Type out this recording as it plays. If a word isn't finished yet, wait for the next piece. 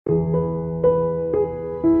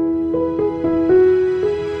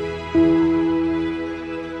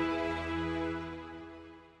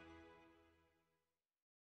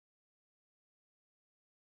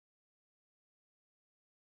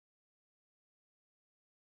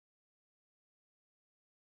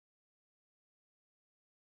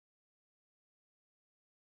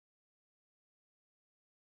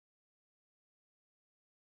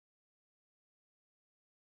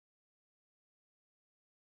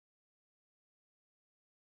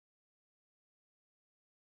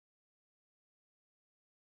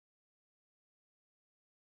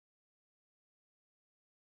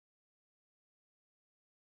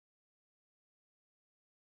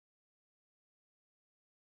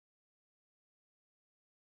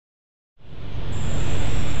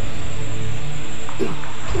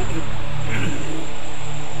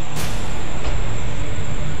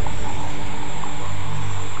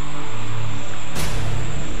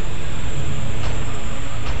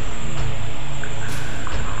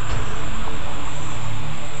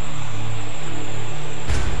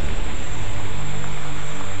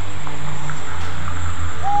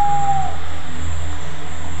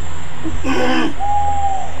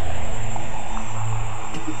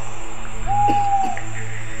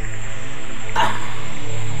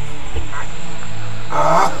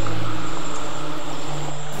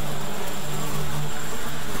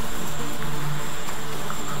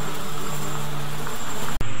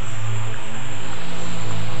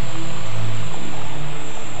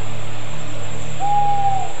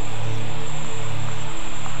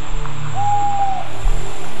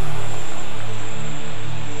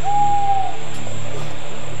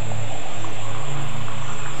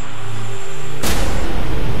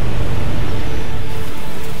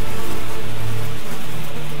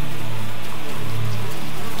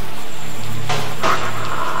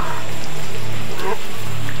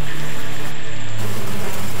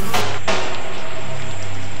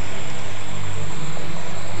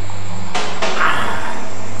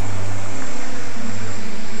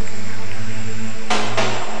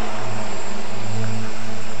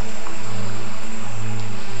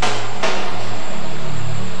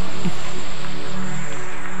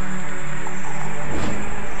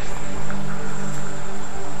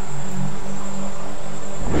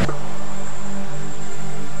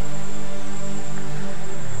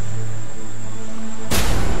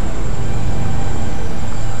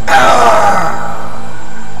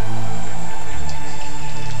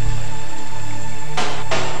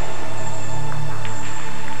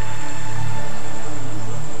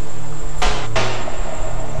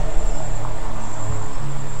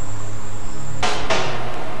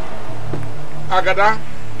Agada?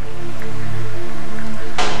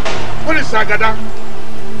 What is Agada?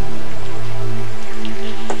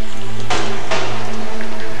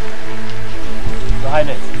 Your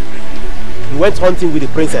Highness, he went hunting with the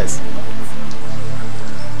princess.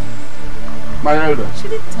 My elder. She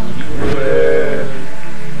didn't tell you.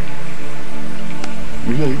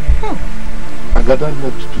 Agada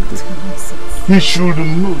left today. He should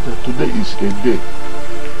know that today is a day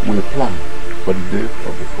we plan for the day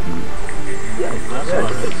of the communion.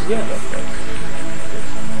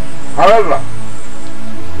 However,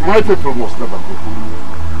 my people must never go.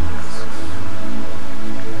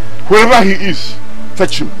 Wherever he is,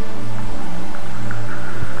 fetch him.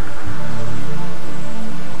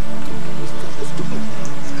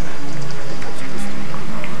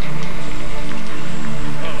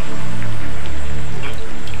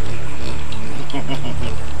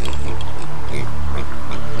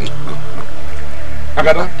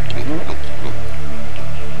 Agada,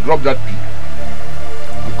 drop that pea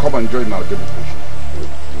and come and join our demonstration.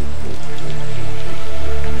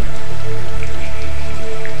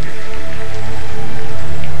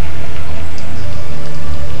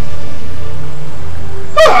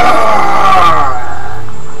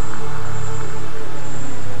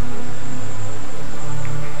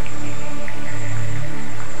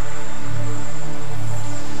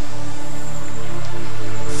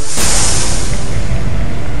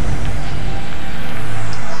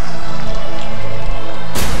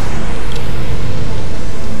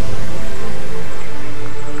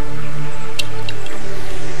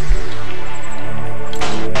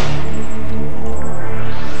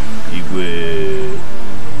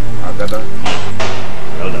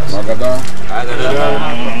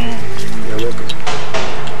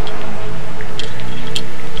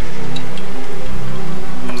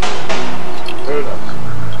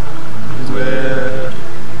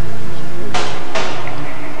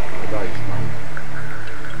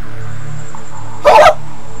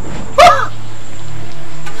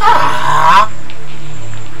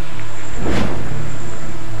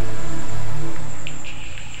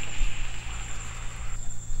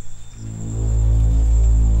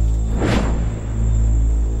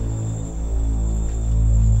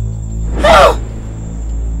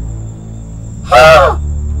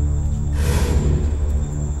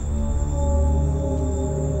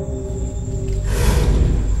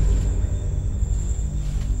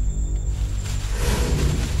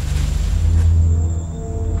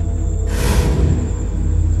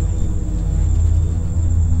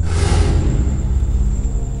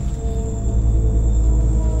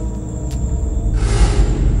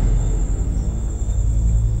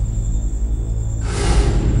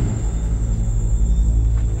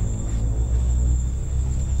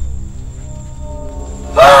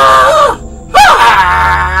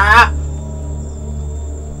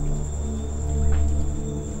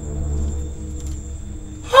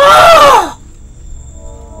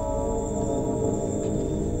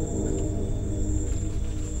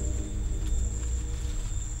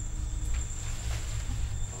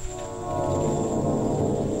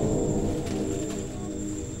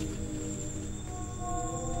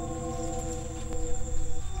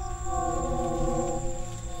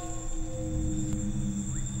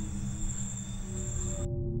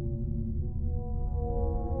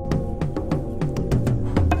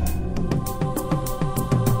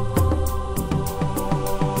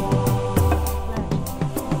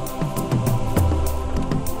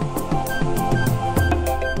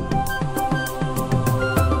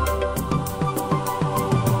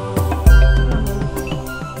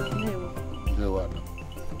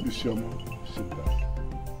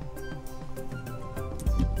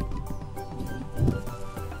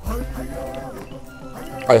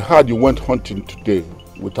 I heard you went hunting today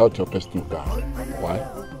without your personal guard. Why?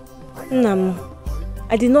 Nam,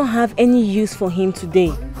 I did not have any use for him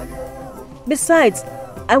today. Besides,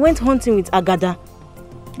 I went hunting with Agada.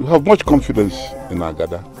 You have much confidence in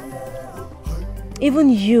Agada. Even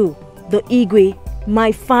you, the Igwe,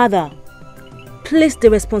 my father, placed the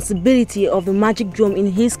responsibility of the magic drum in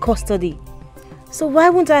his custody. So why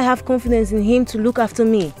won't I have confidence in him to look after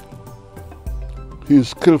me? He is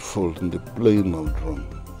skillful in the playing of drum.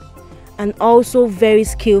 And also very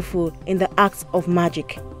skillful in the acts of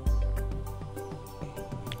magic.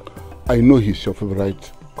 I know he's your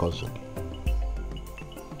favorite cousin.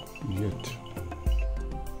 Yet,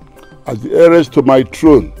 as the heiress to my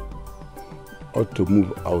throne, ought to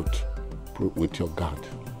move out with your guard.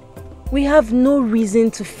 We have no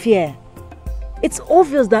reason to fear. It's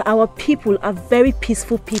obvious that our people are very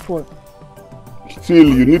peaceful people. Still,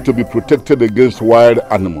 you need to be protected against wild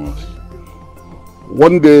animals.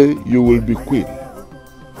 One day you will be queen.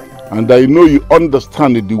 And I know you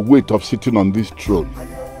understand the weight of sitting on this throne.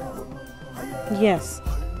 Yes,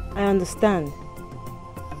 I understand.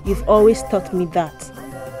 You've always taught me that.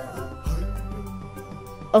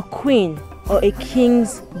 A queen or a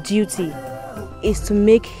king's duty is to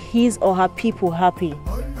make his or her people happy.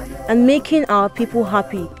 And making our people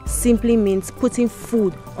happy simply means putting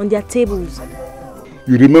food on their tables.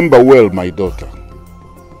 You remember well, my daughter.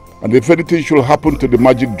 And if anything should happen to the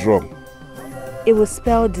magic drum, it will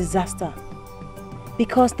spell disaster.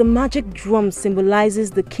 Because the magic drum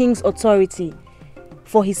symbolizes the king's authority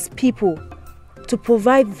for his people to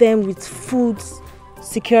provide them with food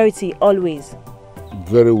security always.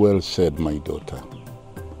 Very well said, my daughter.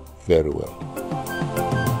 Very well.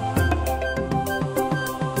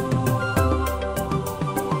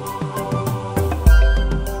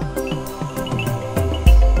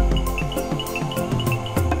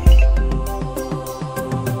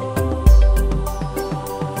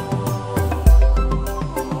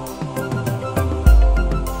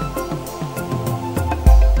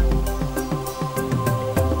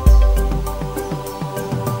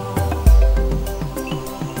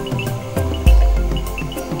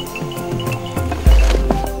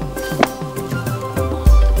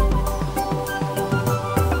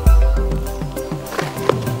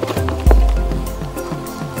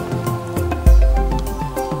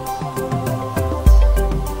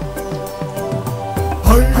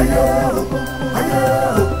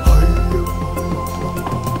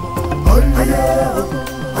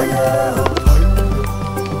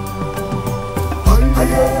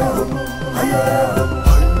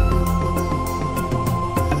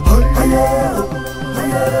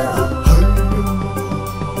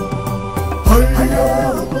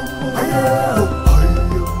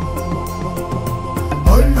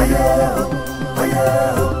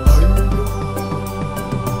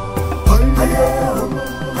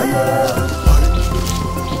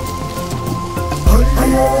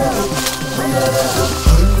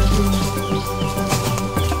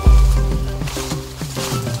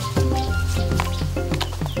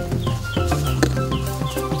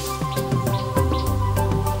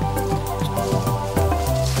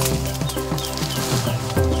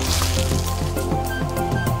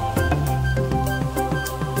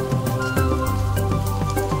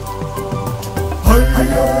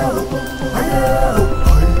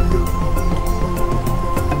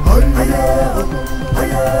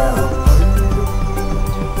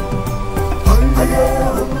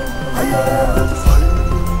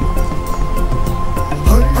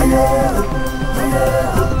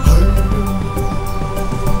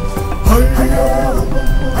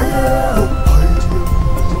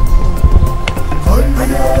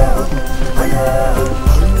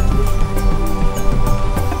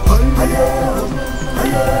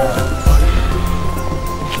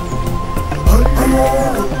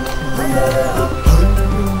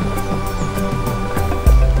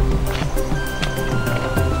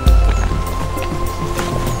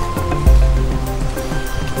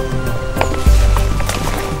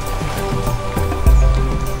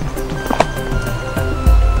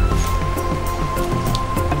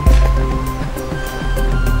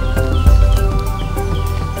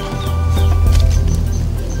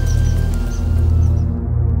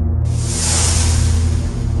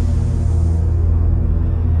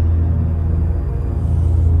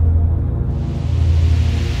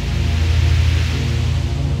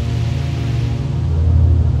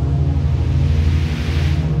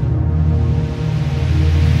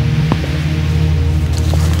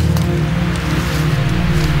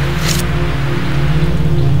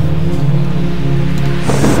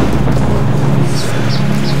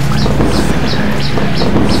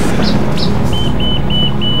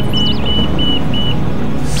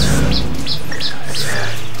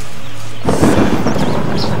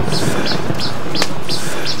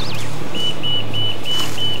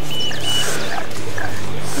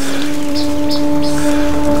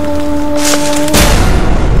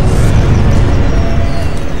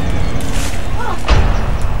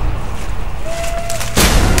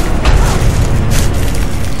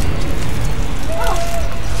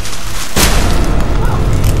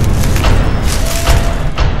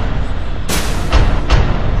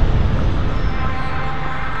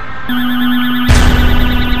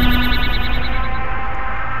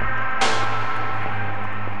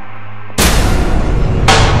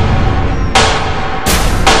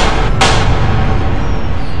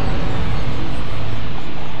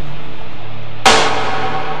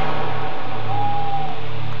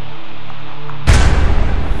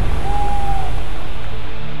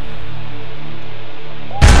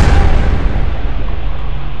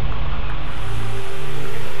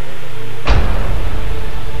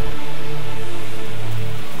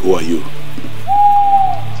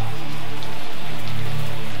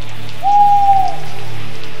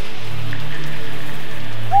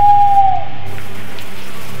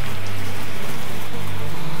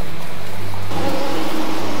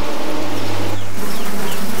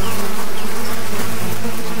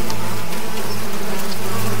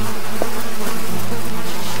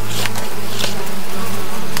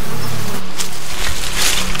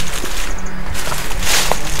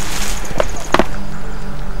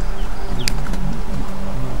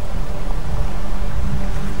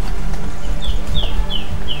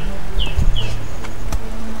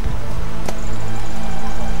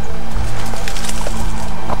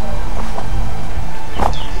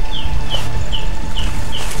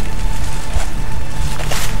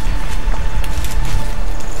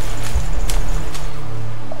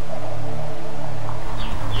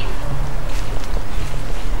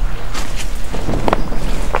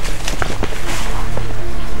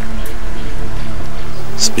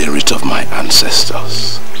 spirit of my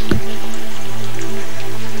ancestors.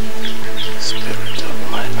 Spirit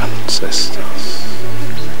of my ancestors.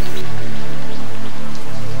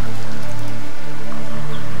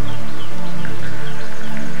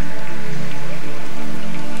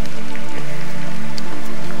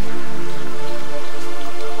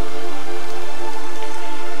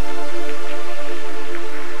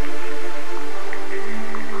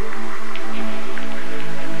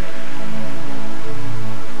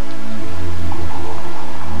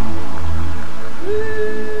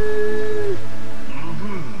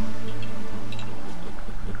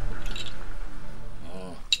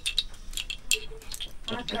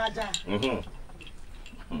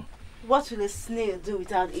 What will a snail do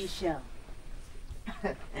without a shell?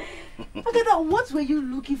 Agada, what were you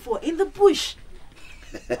looking for in the bush?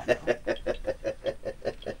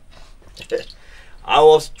 I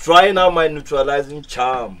was trying out my neutralizing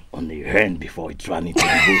charm on the hen before it ran into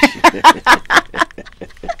the bush.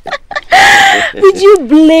 Did you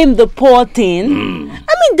blame the poor thing?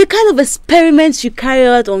 I mean, the kind of experiments you carry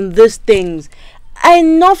out on these things are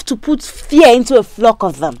enough to put fear into a flock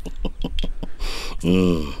of them.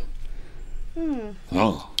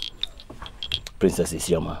 Oh. Princess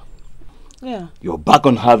Isioma. Yeah. You're back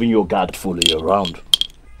on having your guard follow you around.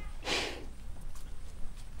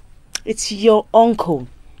 It's your uncle,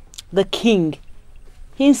 the king.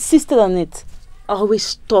 He insisted on it.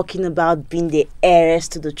 Always talking about being the heiress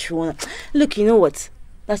to the throne. Look, you know what?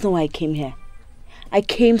 That's not why I came here. I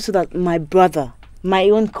came so that my brother, my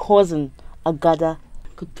own cousin, Agada,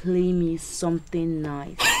 could play me something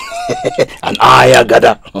nice. And I,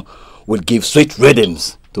 Agada, will give sweet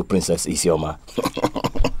rhythms to Princess Isioma.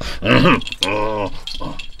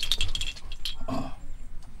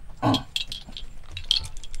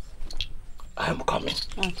 I am coming.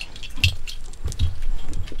 Okay.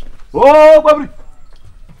 Oh, Babri!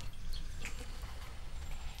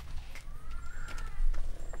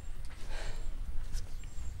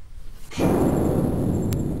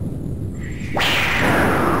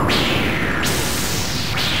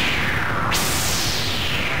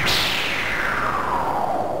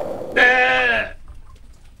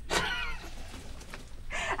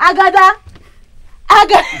 Agada!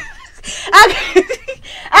 Agada!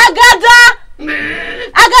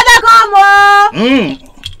 Agada, come on!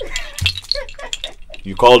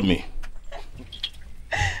 You called me.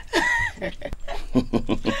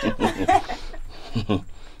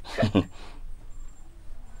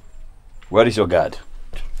 Where is your guard?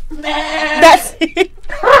 That's it.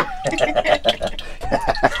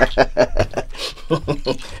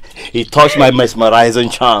 He touched my mesmerizing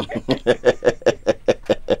charm.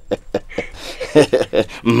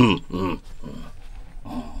 I'm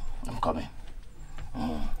coming.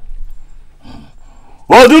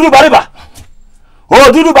 Oh, Dudu Bariba!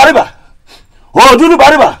 Oh, Dudu Bariba! Oh, Dudu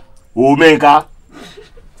Bariba! Omega!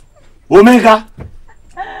 Omega!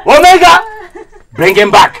 Omega! Bring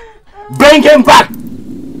him back! Bring him back!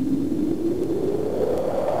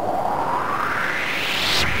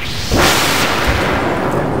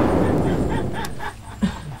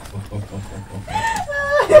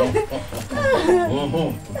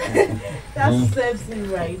 That serves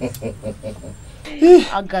him right.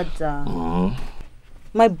 Agada.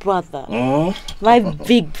 My brother. My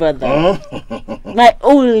big brother. My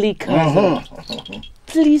only cousin.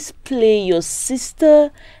 Please play your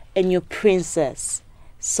sister and your princess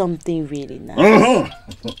something really nice.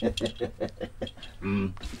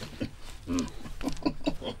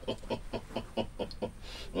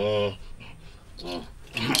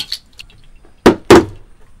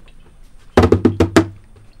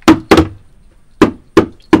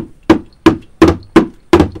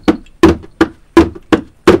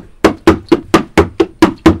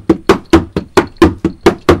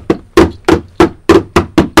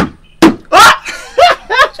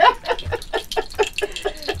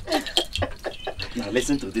 Now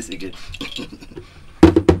listen to this again.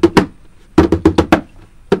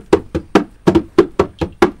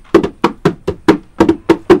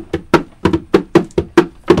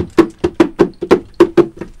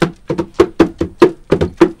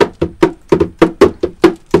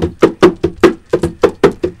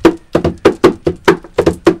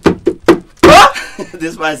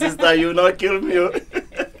 This my sister, you not kill me.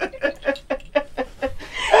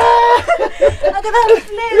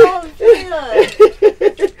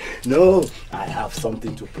 No, I have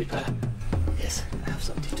something to prepare. Yes, I have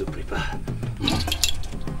something to prepare.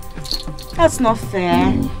 That's not fair.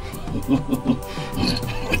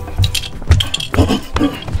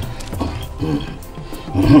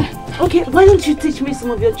 Okay, why don't you teach me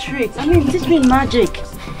some of your tricks? I mean, teach me magic.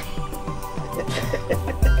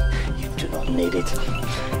 need it,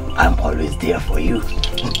 I'm always there for you.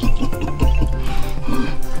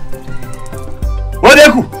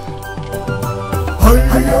 Bodeku!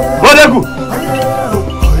 Bodeku!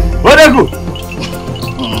 Bodeku!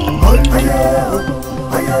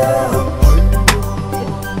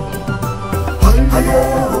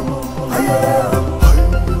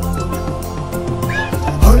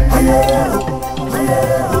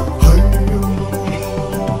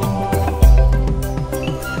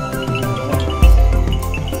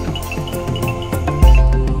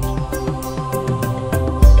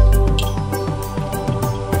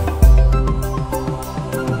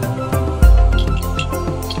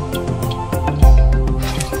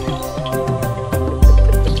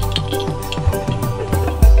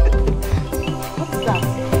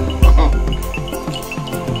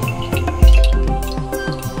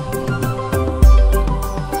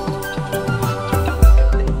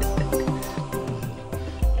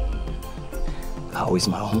 How is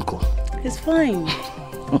my uncle? He's fine.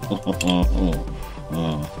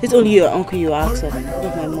 It's only your uncle you ask of,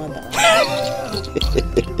 not my mother.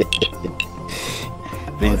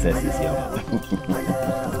 Princess is young.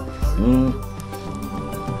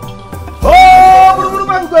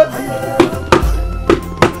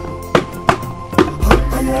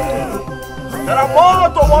 There are more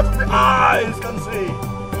to what the eyes can see.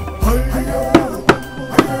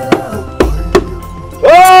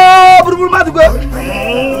 Oh,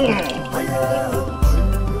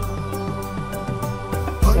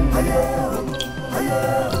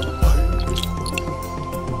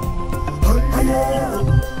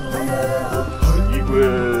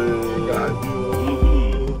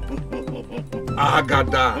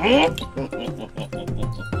 Agada.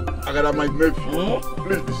 Agada, my nephew.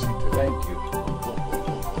 Please be seated. Thank you.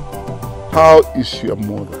 How is your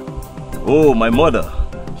mother? Oh, my mother.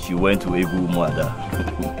 She went to Ebu Mother.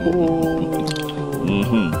 Oh.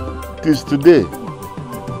 It is today.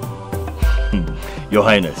 Your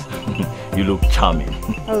Highness, you look charming.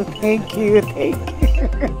 Oh, thank you, thank you.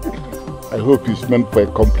 I hope it's meant for a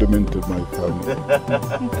compliment to my family.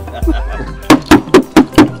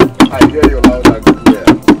 I hear you loud and clear.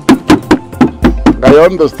 I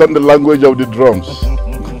understand the language of the drums.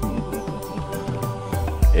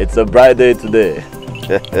 It's a bright day today.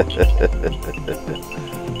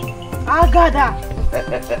 Agada!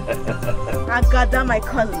 Agada, my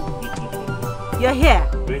cousin. You're here.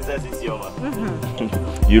 Princess Isioma.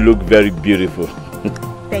 You look very beautiful.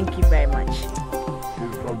 Thank you very much.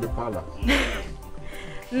 She's from the palace.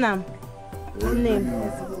 Nam, name.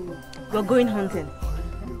 We're going hunting.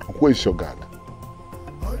 Where is your guard?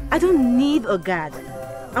 I don't need a guard.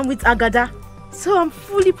 I'm with Agada, so I'm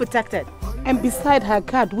fully protected. And beside, her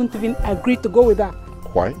guard wouldn't even agree to go with her.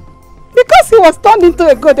 Why? Because he was turned into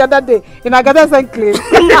a goat the other day in Agada's enclave.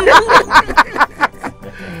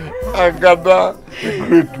 Agada,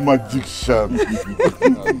 great magician.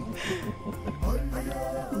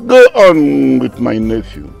 Go on with my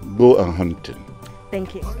nephew. Go and hunting.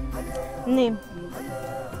 Thank you. Name.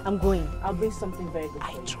 I'm going. I'll bring something very good.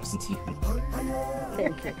 I trust you.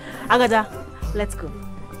 Thank you. Agada, let's go.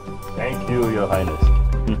 Thank you, Your Highness.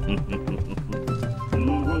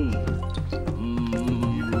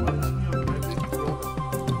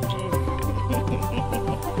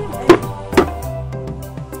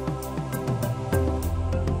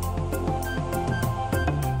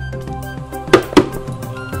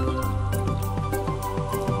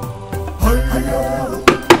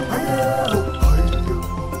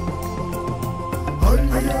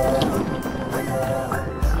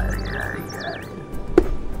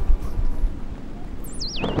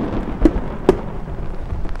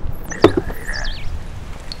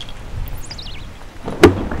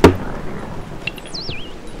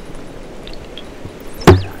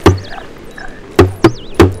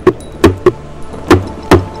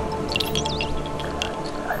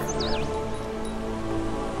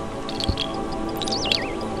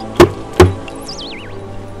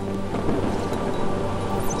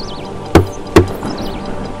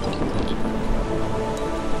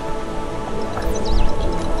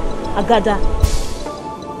 Agada,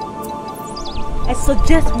 I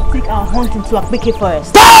suggest we take our hunting to Akbeke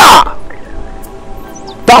Forest. Ah!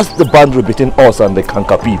 That's the boundary between us and the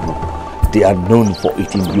Kanka people. They are known for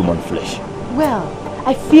eating human flesh. Well,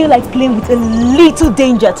 I feel like playing with a little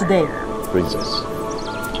danger today. Princess,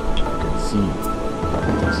 you can see that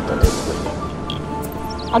it has started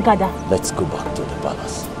raining. Agada, Let's go back to the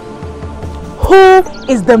palace. who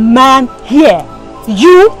is the man here?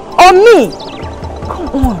 You or me? Come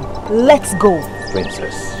on, let's go.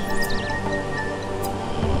 Princess.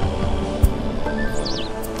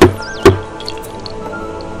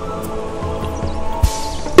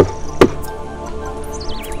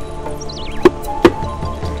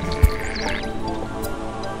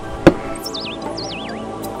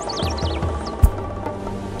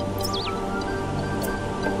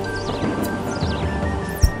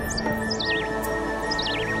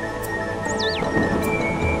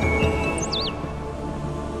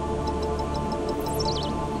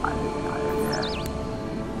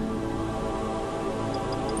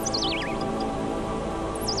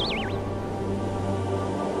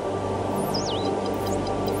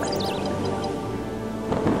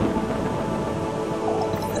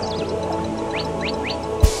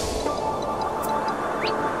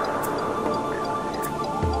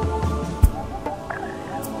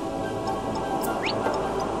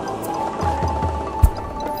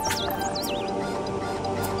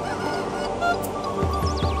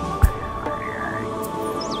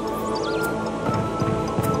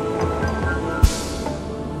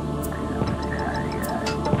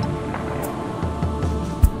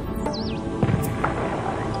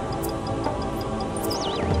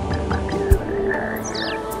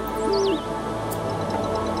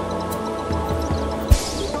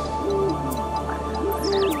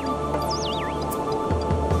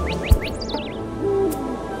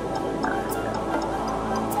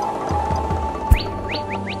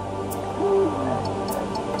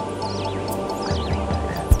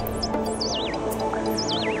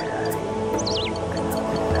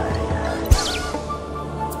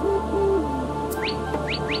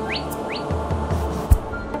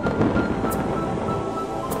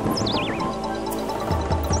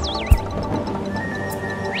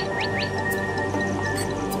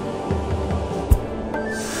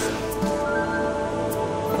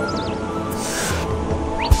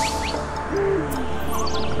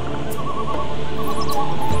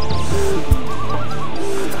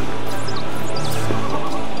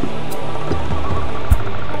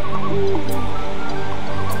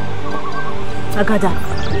 Agada,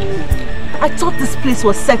 I thought this place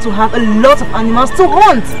was said to have a lot of animals to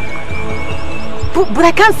hunt. But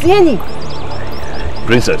I can't see any.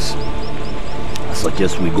 Princess, I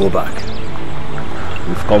suggest we go back.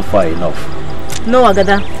 We've come far enough. No,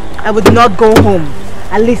 Agada, I would not go home.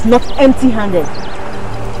 At least not empty-handed.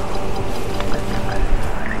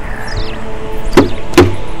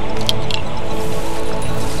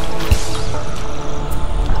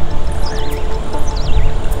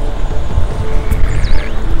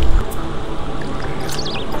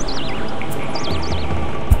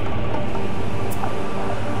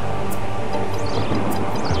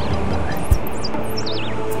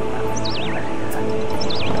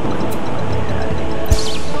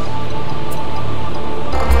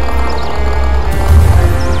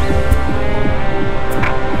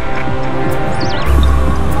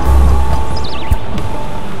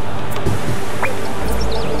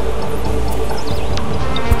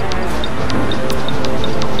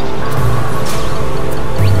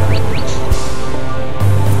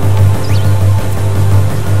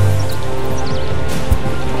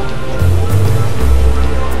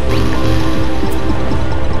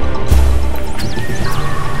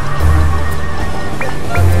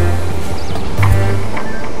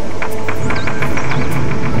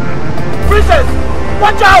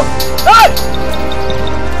 Watch out! Hey!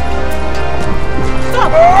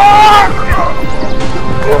 Stop!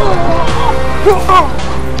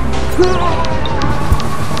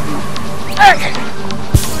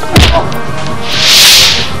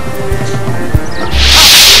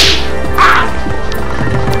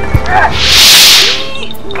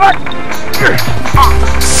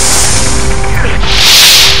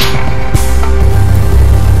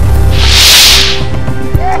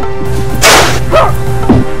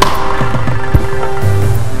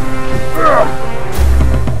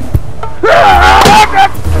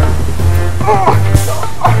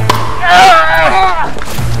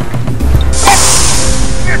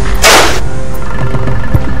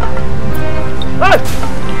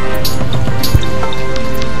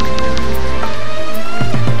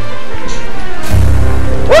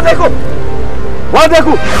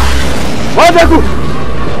 Wadeku!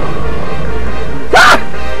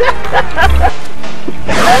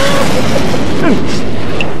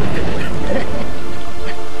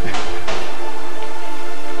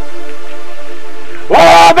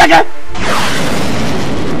 Oh, Becca!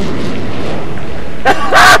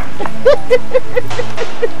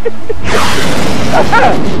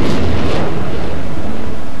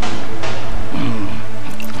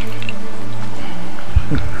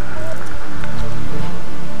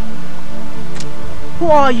 Who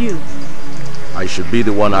are you? I should be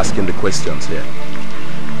the one asking the questions here.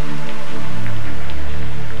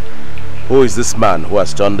 Who is this man who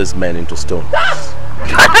has turned this man into stone?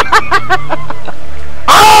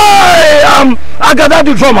 I am Agada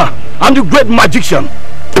the drummer. I'm the great magician.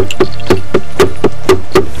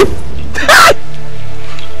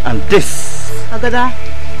 And this... Agada,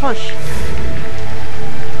 hush.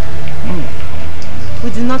 We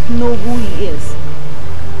do not know who he is.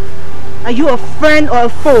 Are you a friend or a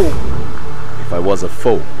foe? If I was a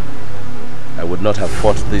foe, I would not have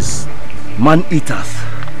fought these man-eaters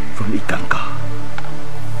from Ikanka.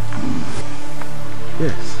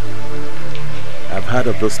 Yes, I've heard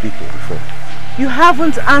of those people before. You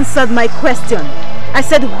haven't answered my question. I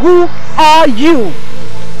said, who are you?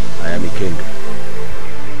 I am Ikenga,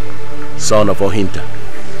 son of Ohinta.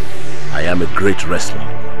 I am a great wrestler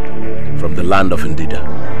from the land of Ndida.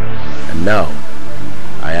 And now,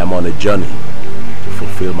 I am on a journey to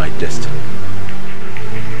fulfill my destiny.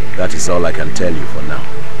 That is all I can tell you for now.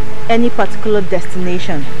 Any particular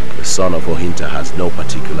destination? The son of Ohinta has no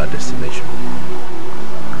particular destination.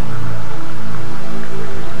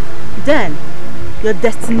 Then, your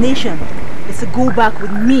destination is to go back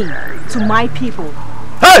with me to my people.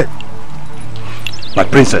 Hey! My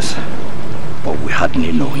princess, but we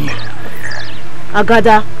hardly know him.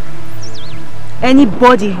 Agada,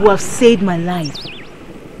 anybody who has saved my life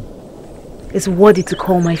is worthy to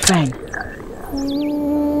call my friend.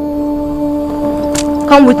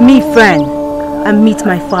 Come with me, friend, and meet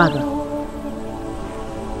my father.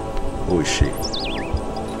 Who is she?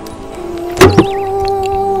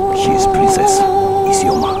 She is Princess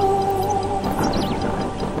Isioma.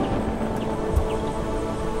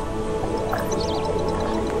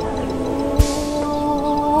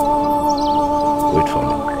 Wait for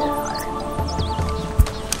me.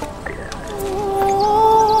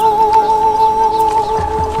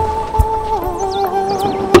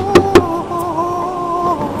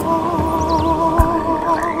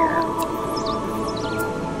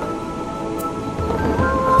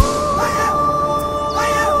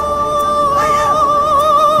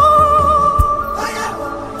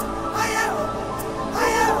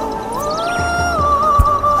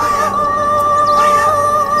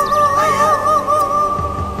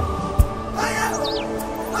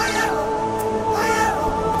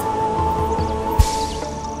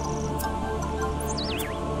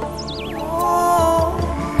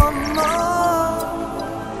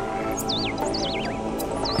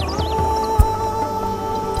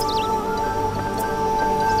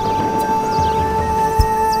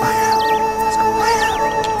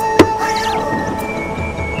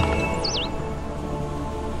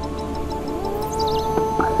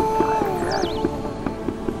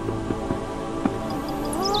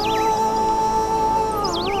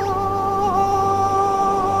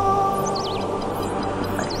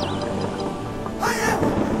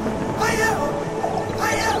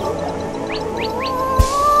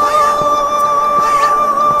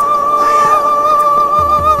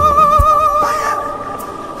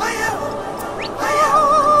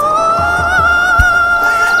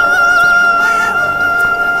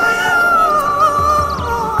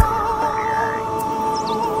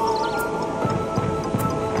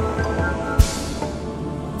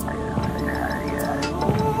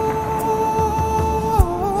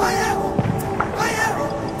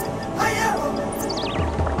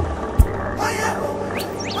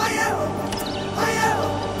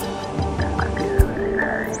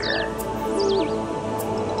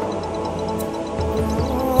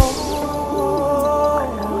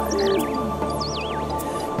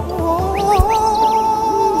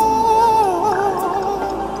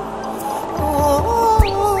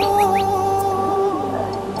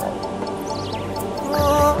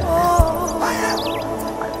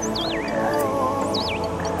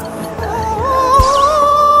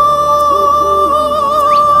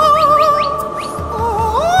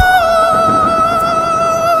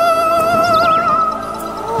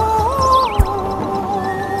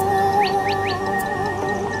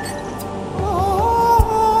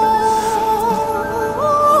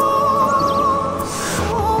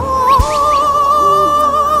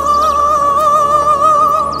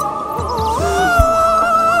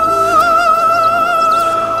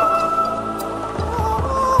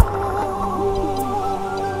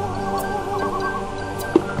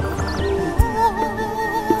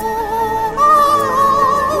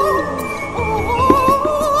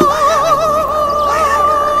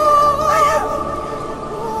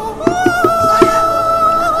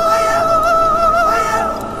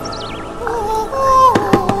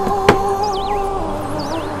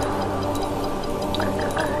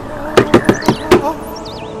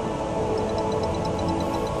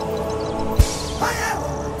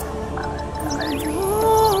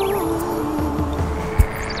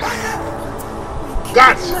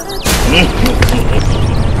 Guards!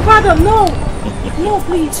 Father, no! No,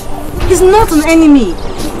 please. He's not an enemy.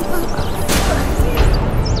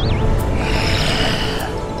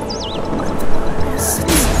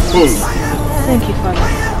 Thank you, Father.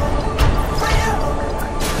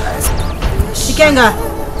 Ikenga,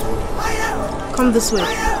 come this way.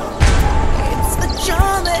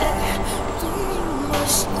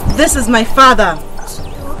 This is my father,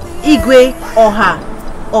 Igwe Oha,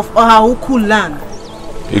 of Ohahuku land.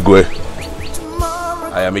 Igwe,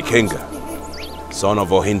 I am Ikenga, son of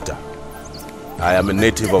Ohinta. I am a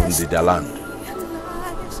native of Ndida land.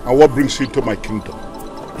 And what brings you to my kingdom?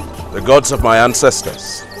 The gods of my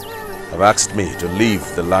ancestors have asked me to leave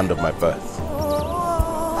the land of my birth,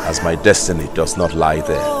 as my destiny does not lie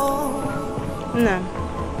there. No.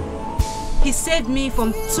 He saved me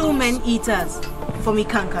from 2 men-eaters from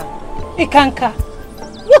Ikanka. Ikanka?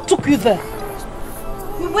 What took you there?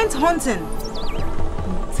 We went hunting.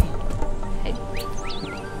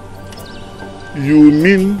 You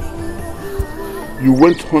mean you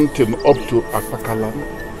went hunting up to Akpakaland?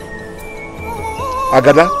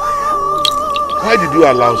 Agada, why did you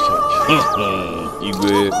allow such?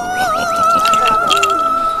 Igwe.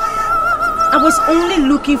 I was only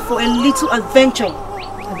looking for a little adventure.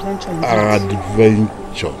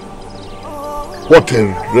 Adventure. What a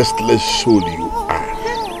restless soul you are.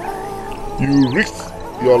 You risked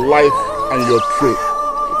your life and your trade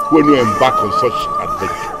when you embark on such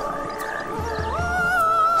adventure.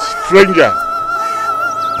 Stranger,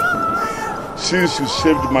 since you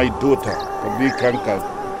saved my daughter from the Ikanka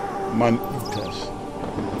man-eaters,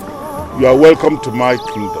 you are welcome to my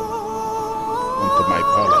kingdom and to my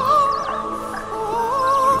palace.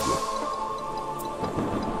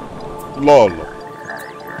 Lord,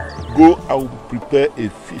 go and prepare a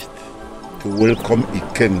feast to welcome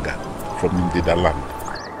Ikenga from Ndida land.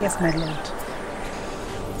 Yes, my lord.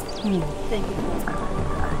 Thank you.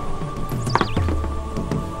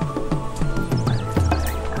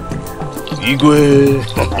 Igwe.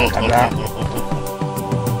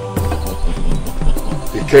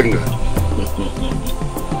 Ikenga,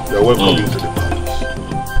 you are welcome into the palace.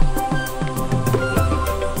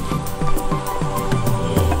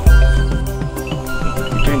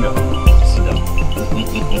 Ikenga, sit down.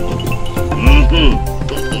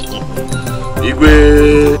 Igwe.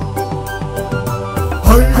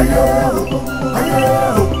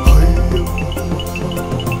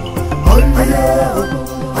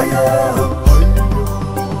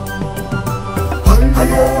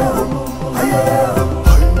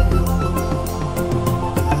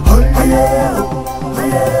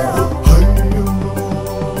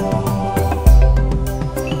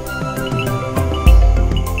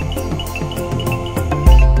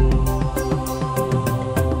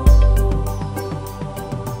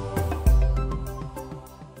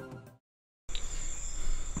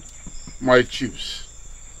 My chiefs,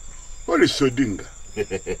 where is Sodinga?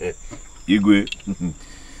 Igwe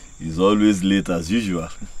is always late as usual.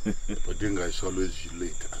 Sodinga is always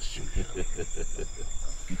late as usual.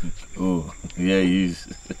 Oh, yeah, he is.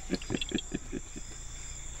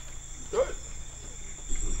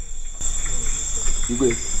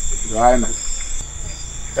 Igwe, Your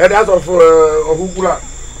Highness. That's of Ohukula,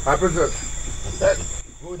 my princess.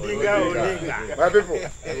 Odinga. My people,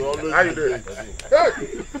 how you doing? Hey,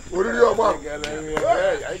 what are you about? Hey,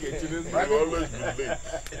 I get you. I always be late.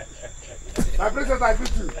 My princess, I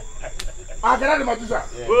greet you. I get out of my teacher.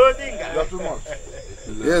 Odinga. You're too much.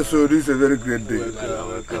 Yes, so this is a very great day.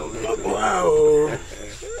 Wow.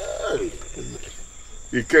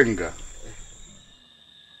 Ikenga.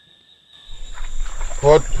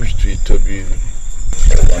 What pushed you to be a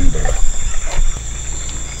wanderer?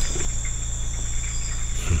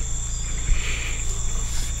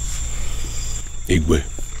 Igwe,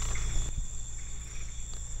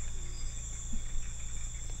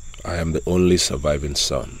 I am the only surviving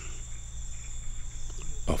son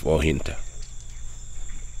of Ohinta,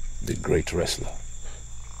 the great wrestler.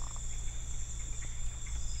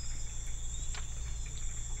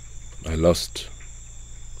 I lost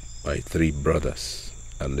my 3 brothers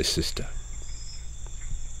and a sister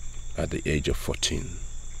at the age of 14.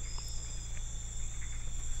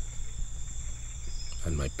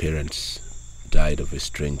 And my parents died of a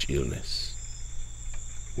strange illness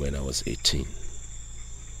when I was 18.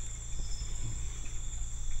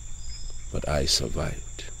 But I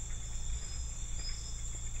survived.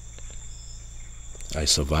 I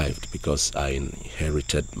survived because I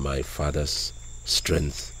inherited my father's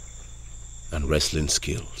strength and wrestling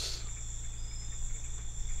skills.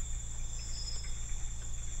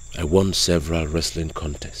 I won several wrestling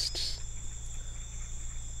contests.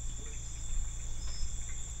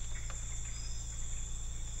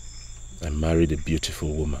 I married a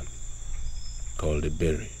beautiful woman called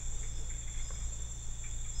Ebere.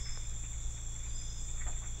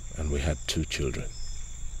 And we had 2 children,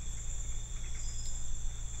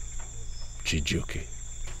 Chijioke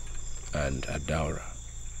and Adaura.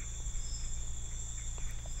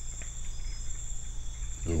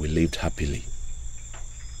 And we lived happily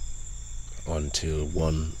until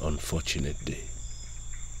one unfortunate day.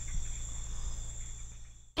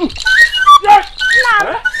 Yes!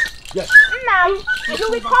 Now! Yes. Now! You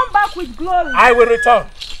will come back with glory. I will return.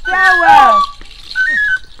 Farewell!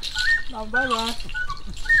 Now, bye-bye.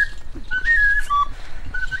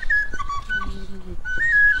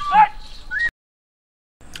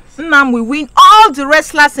 Nam will win all the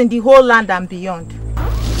wrestlers in the whole land and beyond.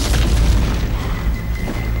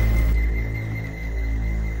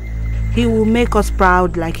 He will make us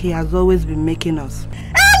proud like he has always been making us.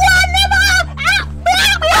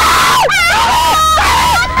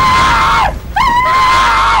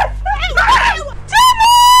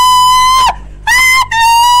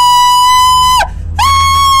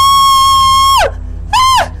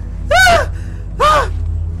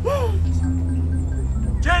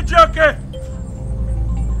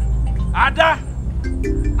 Ada,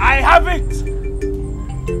 I have it.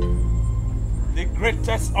 The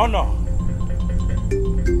greatest honor.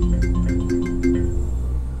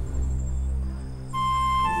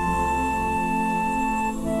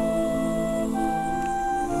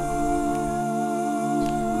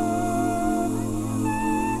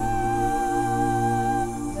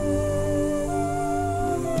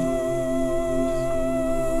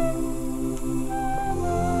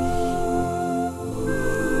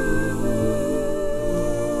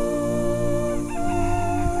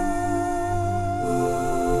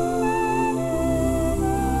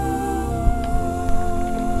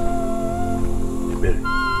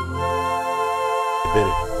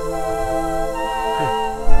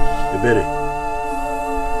 Dede,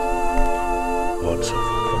 Lord of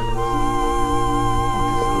our fathers.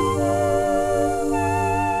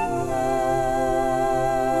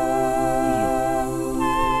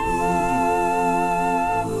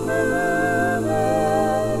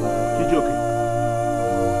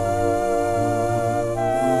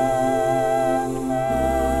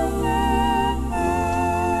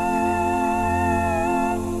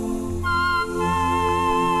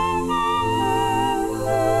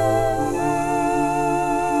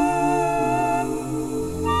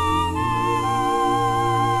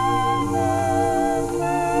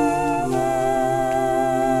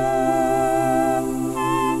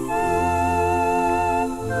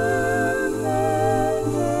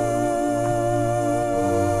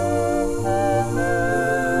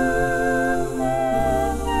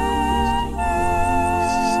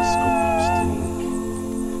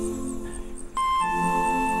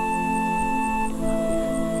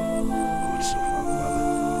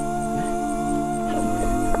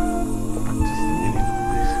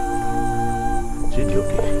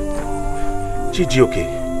 Chijioke.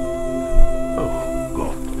 Oh,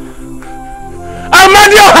 God.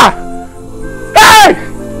 Amadi! Hey!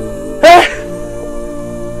 Hey!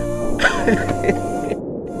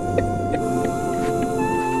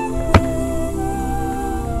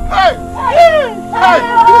 Hey! Hey!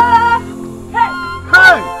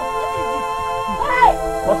 Hey!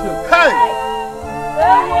 What's your hey?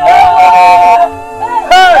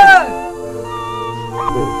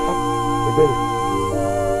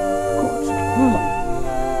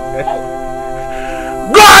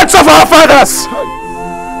 Gods of our fathers!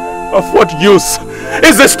 Of what use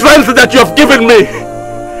is the strength that you have given me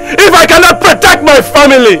if I cannot protect my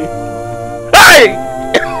family? Hey!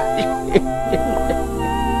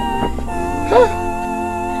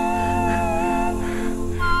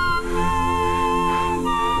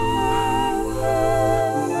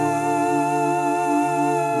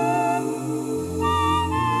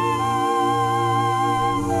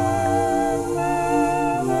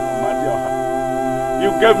 You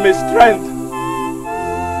gave me strength,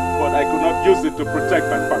 but I could not use it to protect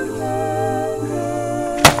my family.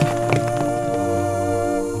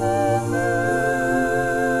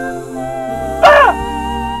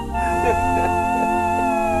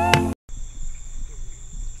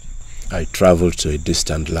 I traveled to a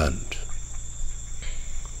distant land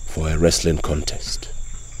for a wrestling contest.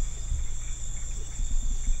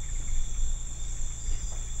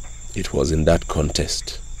 It was in that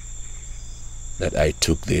contest that I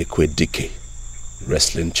took the Dede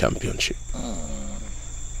Wrestling Championship.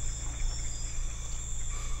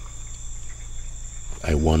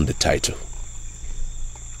 I won the title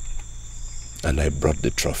and I brought the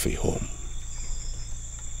trophy home.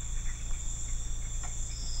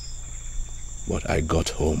 But I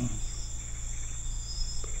got home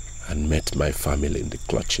and met my family in the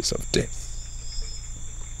clutches of death.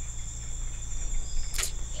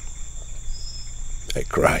 I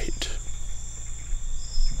cried.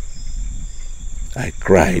 I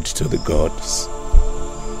cried to the gods.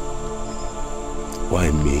 Why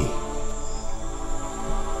me?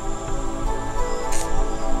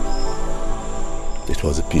 It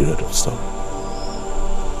was a period of sorrow.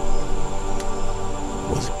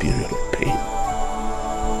 It was a period of pain.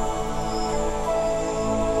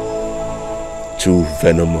 2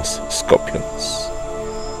 venomous scorpions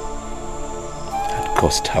had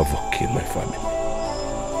caused havoc in my family.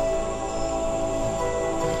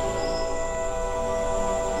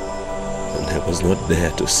 And I was not there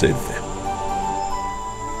to save them.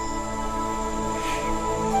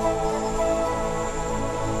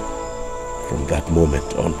 From that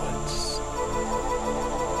moment onwards,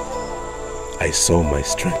 I saw my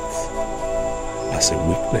strength as a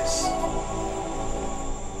weakness,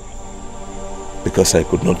 because I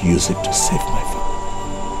could not use it to save my family.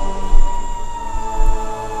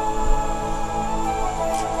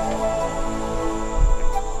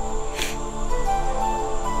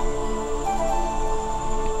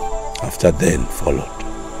 After then followed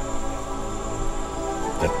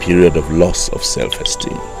a period of loss of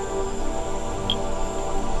self-esteem.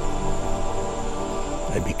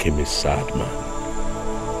 I became a sad man.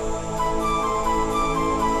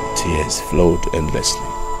 Tears flowed endlessly.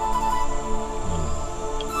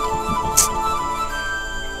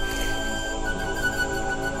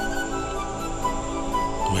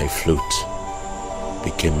 My flute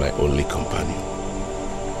became my only companion.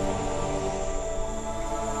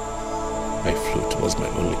 My flute was my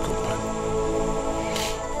only companion.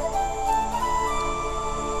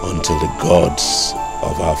 Until the gods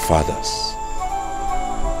of our fathers,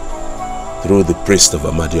 through the priest of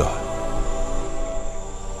Amadi,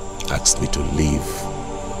 asked me to leave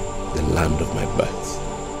the land of my birth,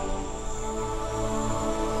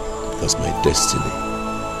 because my destiny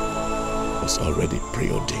was already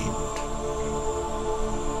preordained.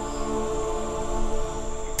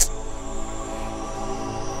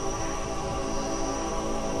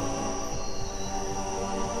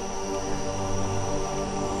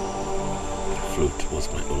 The flute was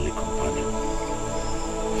my only companion.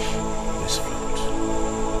 This flute.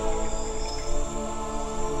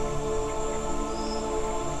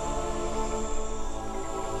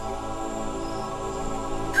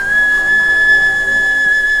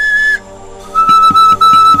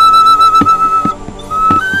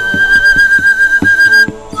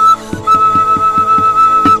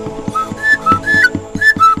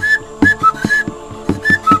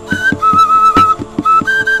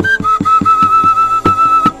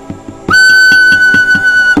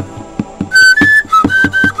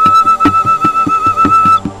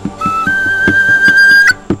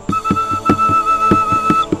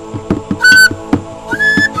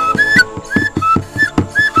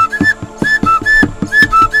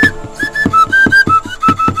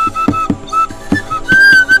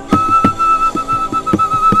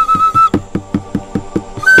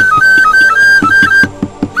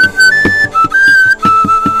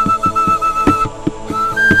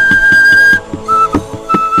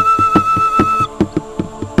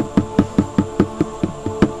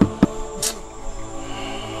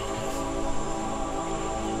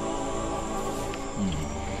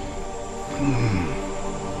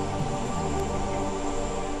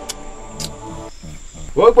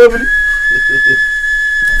 What baby?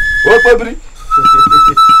 What baby?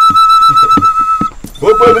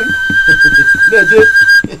 What baby? Neje.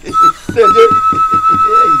 Neje.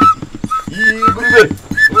 Yi gurbe.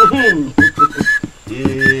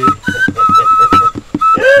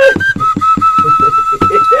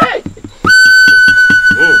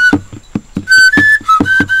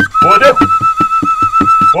 Mode.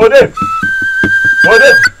 Mode.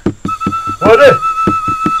 Mode. Mode.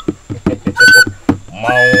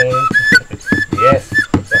 Yes,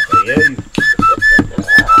 I hear you.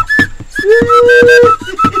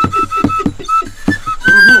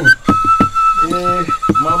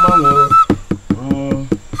 Mama,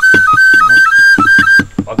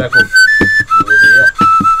 okay, cool.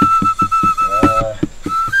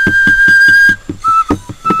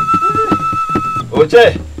 Oche,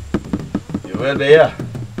 you were there.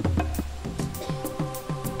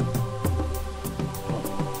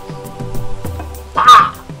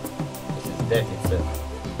 Death itself.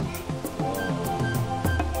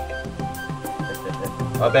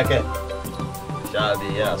 Beckett shall be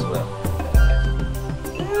here as well.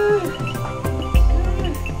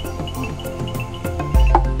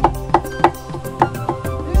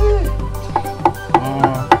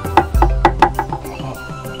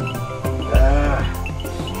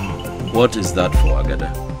 What is that for,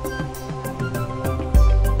 Agada?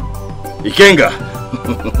 Ikenga!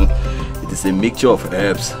 It is a mixture of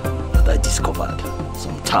herbs that I discovered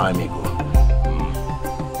some time ago.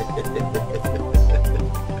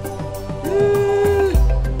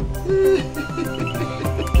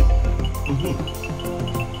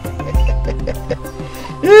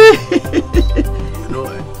 You know,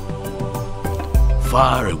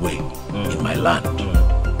 far away in my land,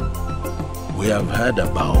 we have heard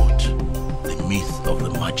about the myth of the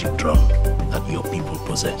magic drum that your people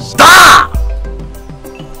possess. Ah!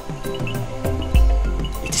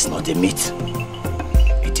 It is not a myth.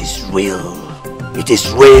 It is real. It is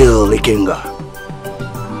real, Ikenga.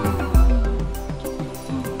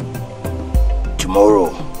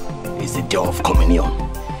 Tomorrow is the day of communion,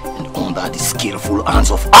 and under the skillful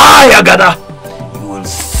hands of Agada, you will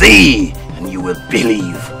see and you will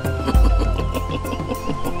believe.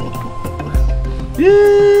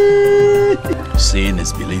 Seeing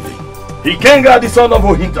is believing. Ikenga, the son of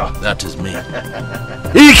Ohinta. That is me.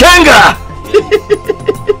 Ikenga!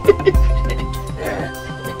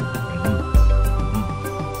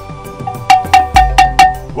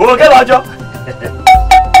 Ogelaja!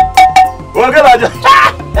 Ogelaja!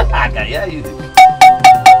 I can hear you.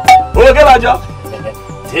 Ogelaja!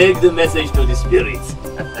 Take the message to the spirits.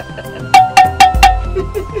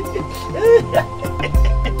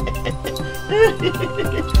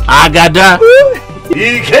 Agada!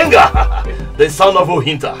 Ikenga, the son of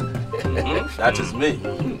Ohinta. That is me.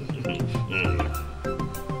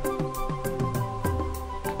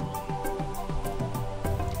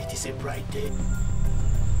 It is a bright day.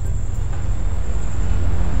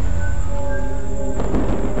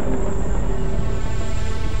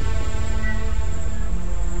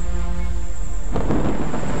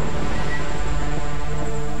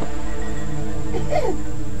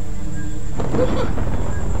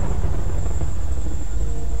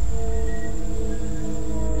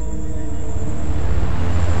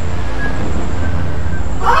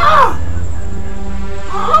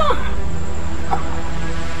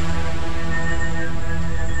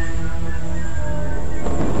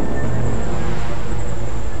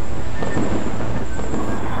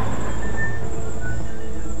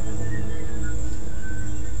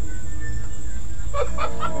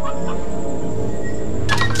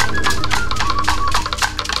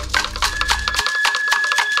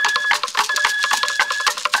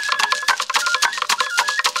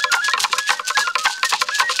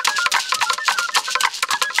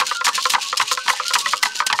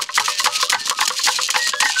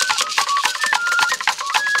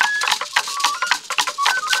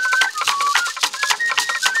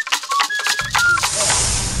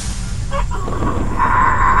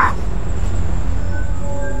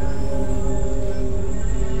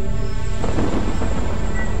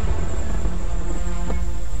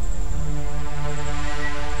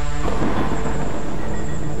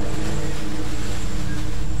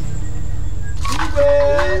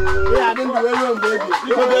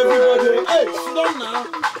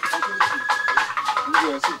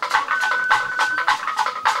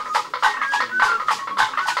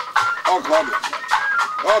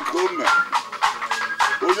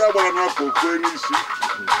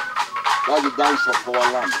 That's the dance of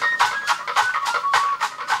our land.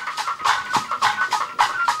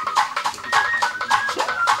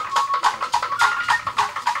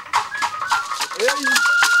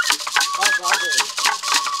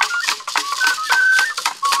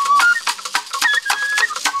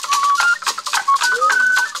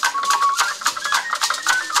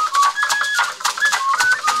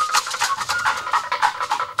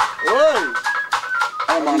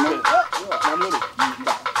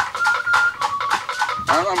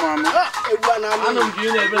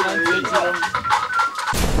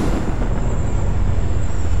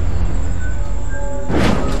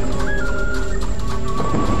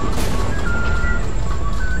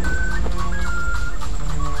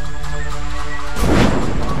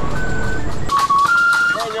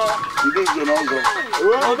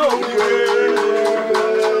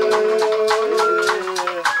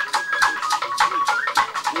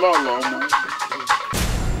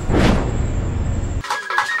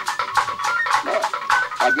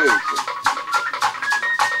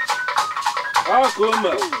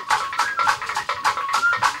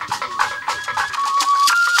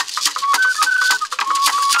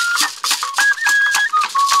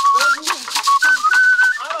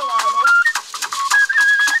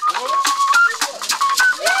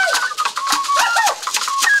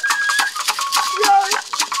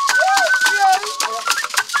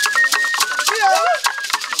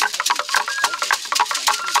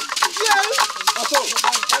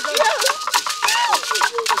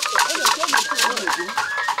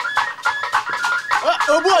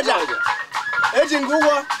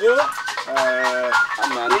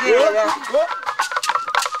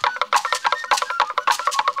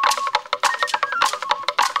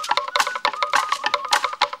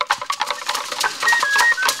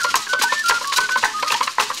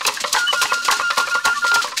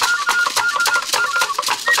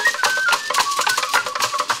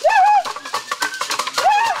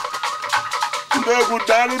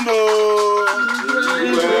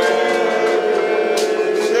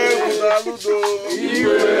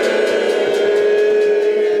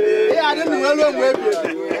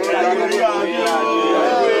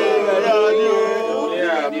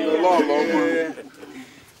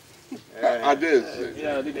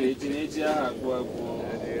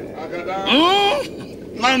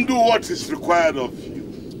 Now do what is required of you.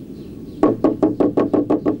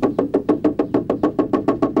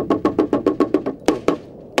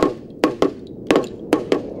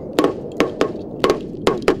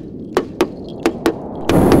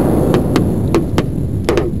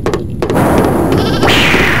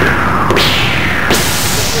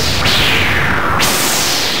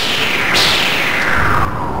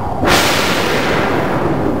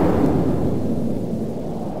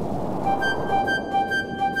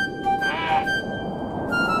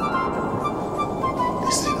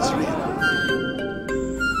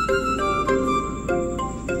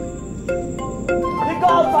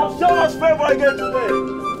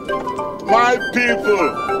 My people.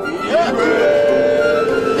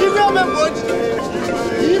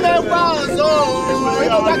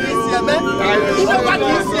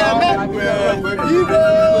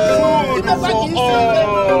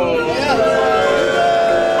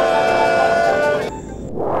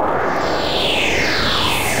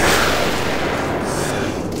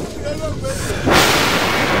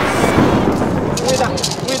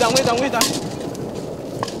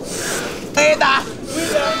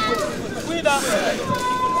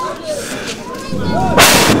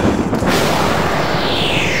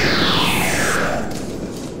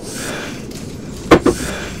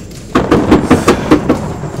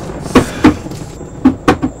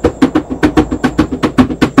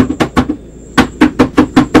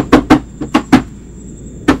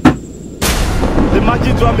 The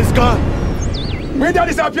magic drum is gone. Winter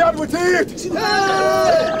disappeared with it.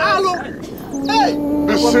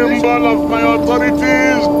 The symbol of my authority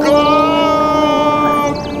is gone.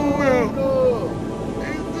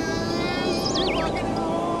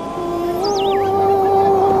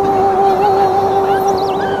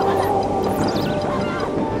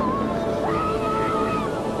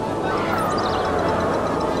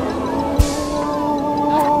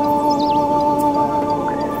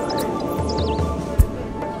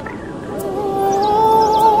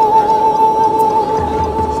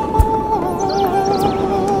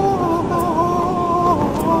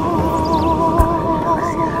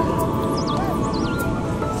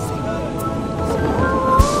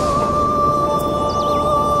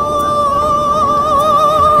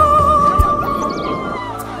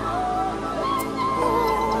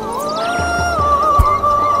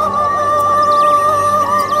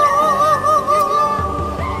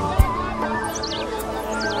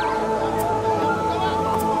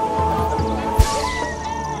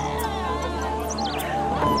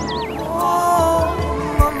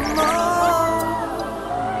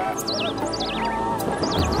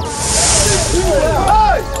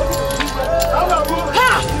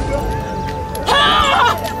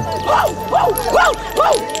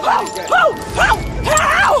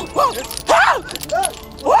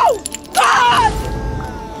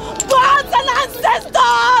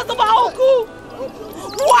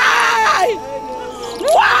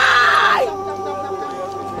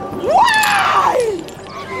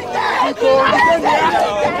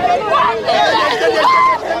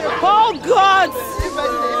 Oh God!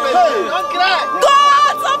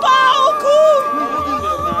 God of Aoku!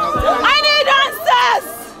 I need answers!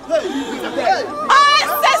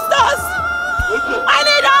 Ancestors! I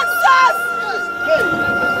need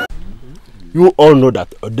answers! You all know that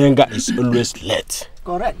Odenga is always late.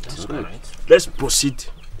 Correct. That's correct. Let's proceed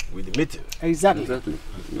with the meeting. Exactly.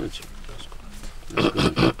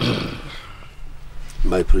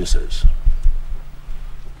 My princess.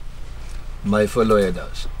 My fellow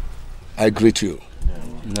elders, I greet you.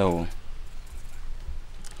 No.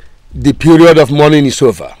 The period of mourning is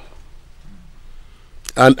over.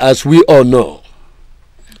 And as we all know,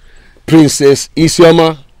 Princess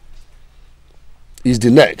Isioma is the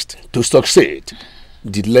next to succeed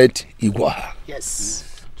the late Iguaha. Yes.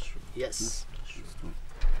 Yes.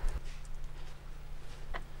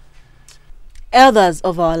 Elders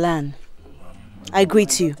of our land, I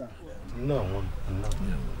greet you. No.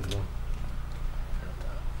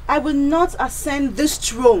 I will not ascend this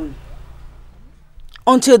throne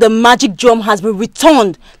until the magic drum has been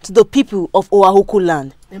returned to the people of Oahuku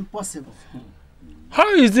land. Impossible.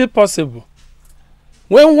 How is it possible?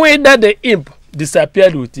 When the imp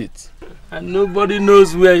disappeared with it, and nobody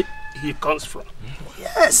knows where he comes from.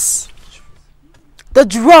 Yes. The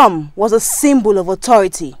drum was a symbol of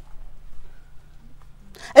authority.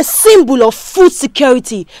 A symbol of food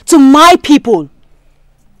security to my people.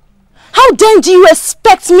 How then do you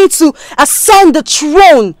expect me to ascend the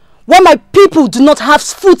throne when my people do not have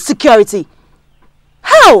food security?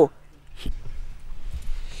 How?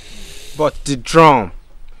 But the drum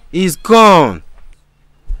is gone.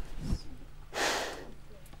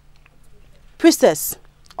 Priestess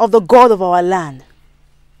of the God of our land,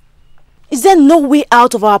 is there no way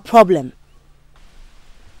out of our problem?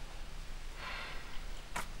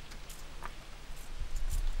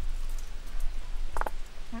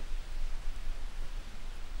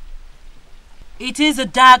 It is a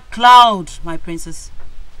dark cloud, my princess.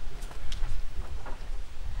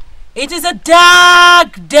 It is a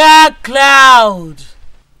dark, dark cloud.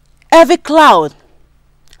 Every cloud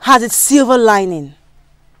has its silver lining.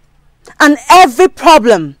 And every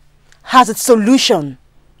problem has its solution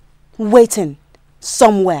waiting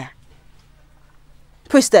somewhere.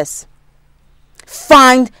 Priestess,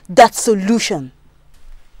 find that solution.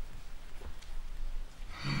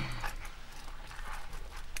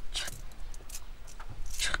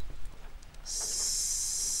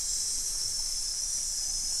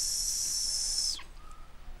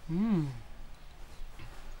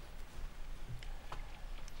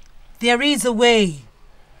 There is a way.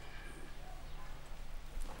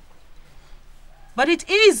 But it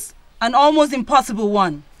is an almost impossible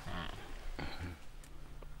one.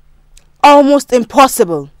 Almost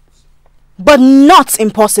impossible, but not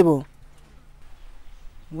impossible.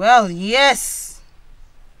 Well, yes.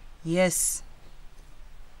 Yes.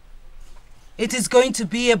 It is going to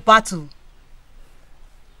be a battle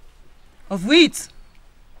of wit,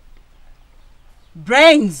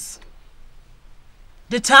 brains,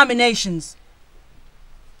 determinations,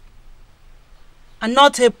 and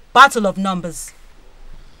not a battle of numbers.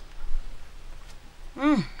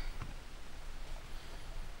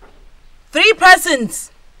 3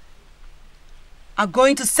 persons are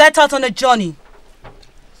going to set out on a journey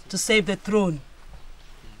to save the throne.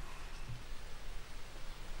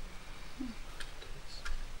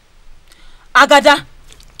 Agada,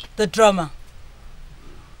 the drummer.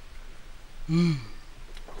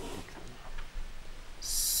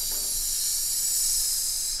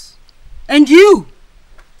 And you,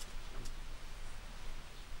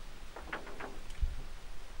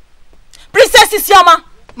 Princess Isioma.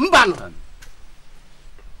 Mbano.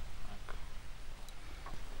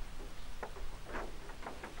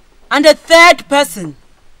 And a third person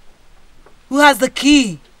who has the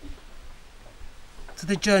key to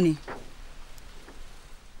the journey.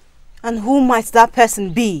 And who might that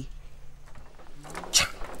person be?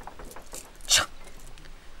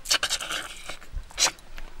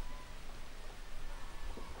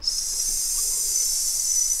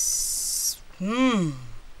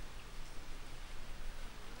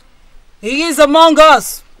 He is among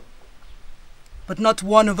us, but not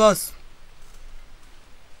one of us.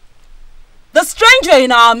 The stranger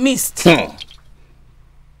in our midst.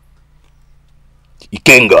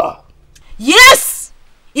 Ikenga. Yes!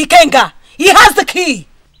 Ikenga! He has the key!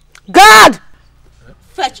 God!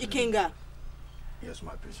 Fetch Ikenga. Yes,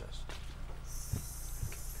 my princess.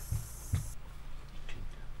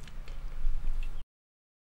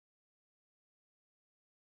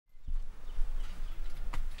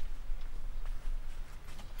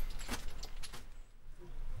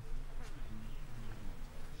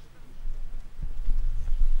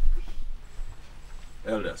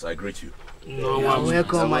 Elders, I greet you.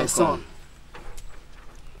 Welcome, my son.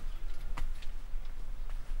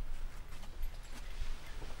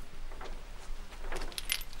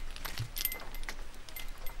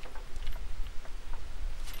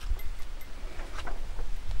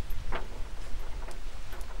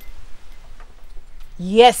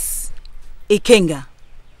 Yes, Ikenga.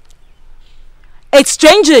 A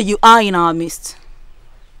stranger you are in our midst.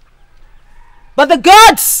 But the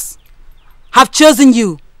gods have chosen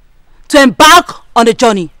you to embark on a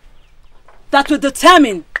journey that will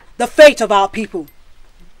determine the fate of our people.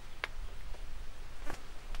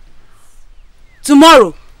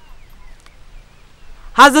 Tomorrow,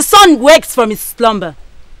 as the sun wakes from his slumber,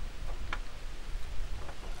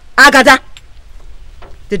 Agada,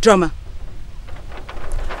 the drummer,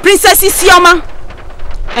 Princess Isioma,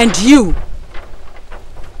 and you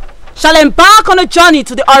shall embark on a journey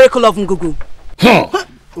to the Oracle of Ngugu.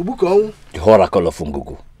 The Oracle of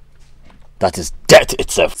Ngugu. That is death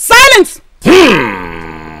itself. Silence!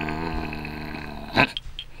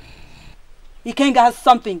 Ikenga has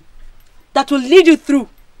something that will lead you through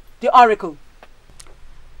the Oracle.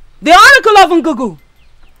 The Oracle of Ngugu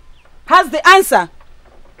has the answer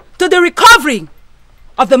to the recovery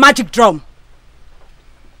of the magic drum.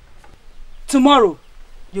 Tomorrow,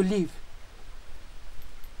 you leave.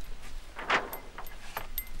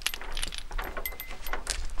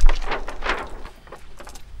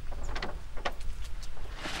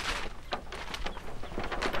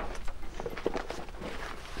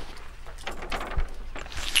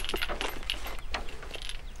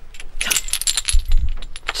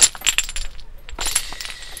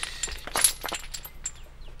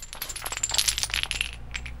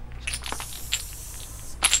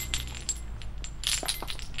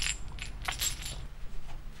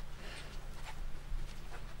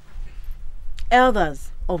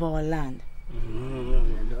 Elders of our land,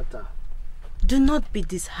 do not be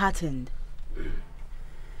disheartened.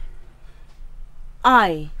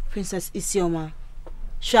 I, Princess Isioma,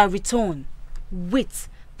 shall return with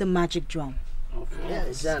the magic drum.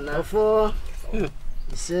 Yes,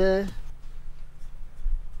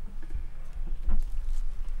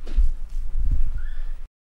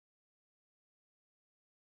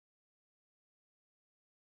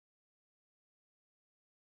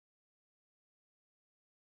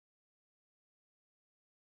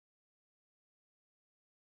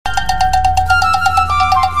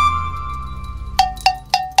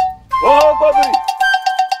 Oh, Bobby!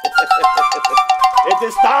 It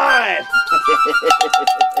is time!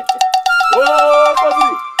 Oh, Bobby!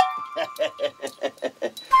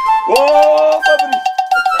 Oh, Bobby!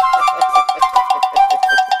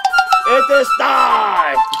 It is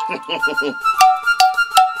time!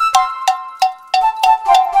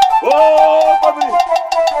 Oh, Bobby!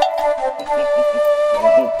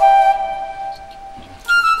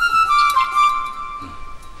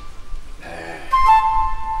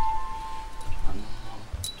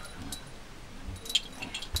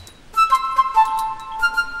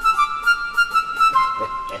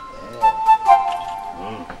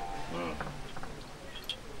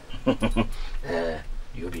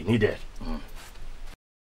 You'll be needed.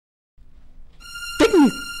 Take me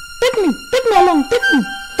along, take me.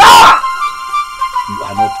 Ah! You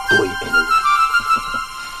are not going anywhere.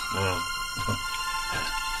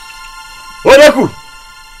 Wadaku!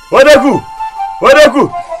 Wadaku! Wadaku!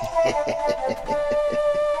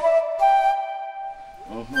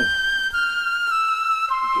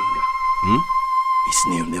 A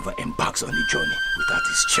snail never embarks on a journey without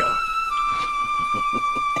his shell.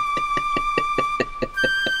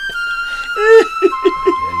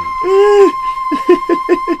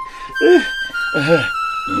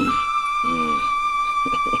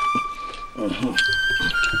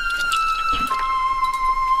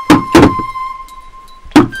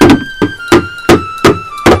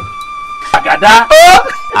 Agada!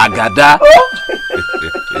 Agada!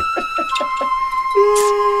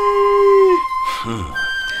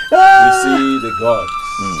 You see, the gods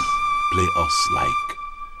play us like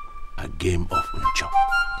a game of uncho.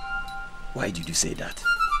 Why did you say that?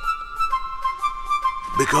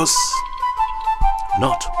 Because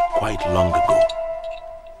not quite long ago,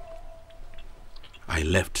 I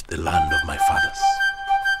left the land of my fathers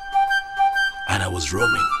and I was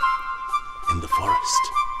roaming in the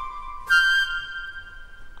forest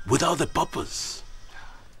without a purpose.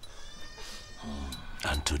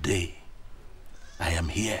 And today, I am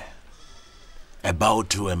here, about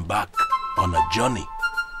to embark on a journey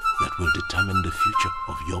that will determine the future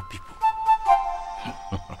of your people.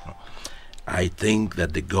 I think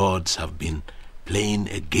that the gods have been playing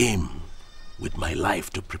a game with my life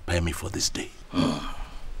to prepare me for this day.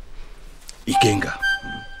 Ikenga,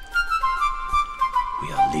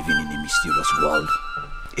 we are living in a mysterious world.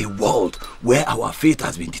 A world where our fate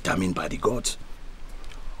has been determined by the gods.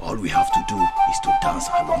 All we have to do is to dance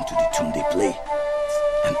along to the tune they play.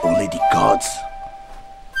 And only the gods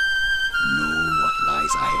know what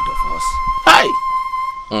lies ahead of us. Hi!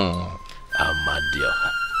 Amadi.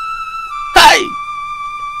 Hi!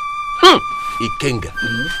 Ikenga.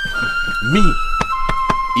 Me.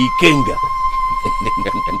 Ikenga.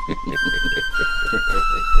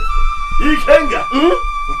 Ikenga!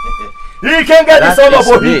 Ikenga, the son of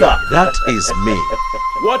Ohita! That is me.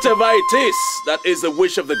 Whatever it is, that is the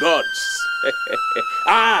wish of the gods.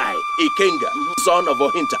 I, Ikenga, son of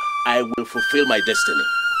Ohinta, I will fulfill my destiny.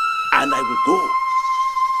 And I will go.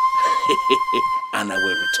 And I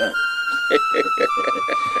will return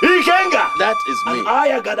Ikenga! That is me. And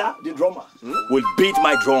I, Agada, the drummer, will beat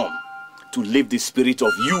my drum to lift the spirit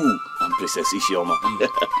of you and Princess Isioma.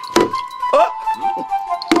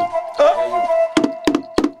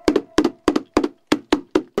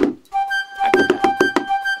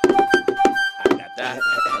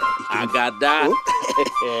 Agada.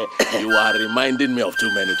 You are reminding me of too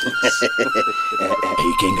many things.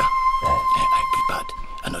 Hey, Kenga, I prepared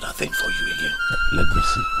another thing for you again. Let me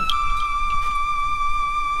see.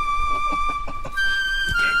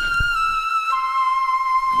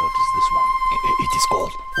 What is this one? It is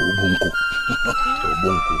called Obunku.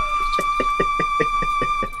 Obunku.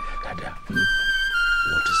 Dada,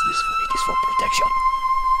 what is this for? It is for protection.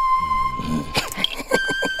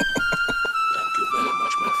 Thank you very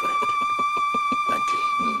much, my friend. Thank you.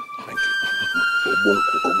 Thank you.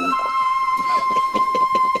 Obunku, Obunku.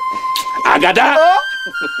 Agada!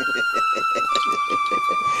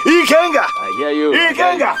 Ikenga! I hear you.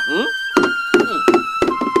 Ikenga!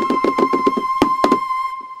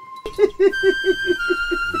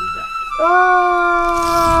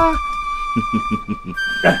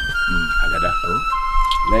 Agada,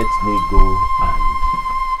 let me go and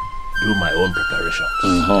do my own preparations.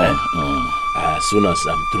 As soon as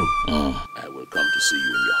I'm through, I will come to see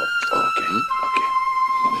you in your hut. Okay.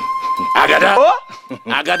 Agada!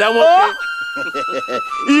 Agada, okay?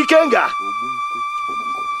 Ikenga!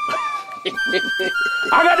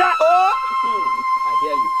 Agada! I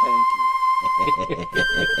hear you. Thank you.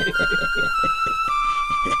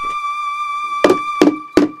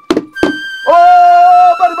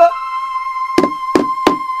 Oh, Bariba!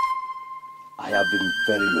 I have been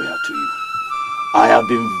very loyal to you. I have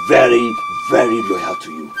been very, very loyal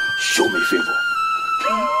to you. Show me favor.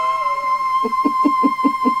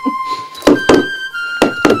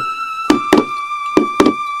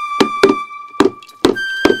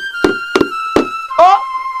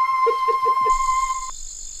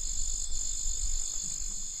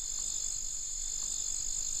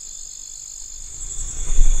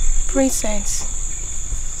 Princess.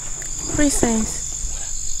 Princess.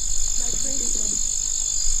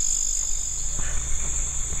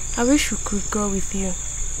 I wish we could go with you.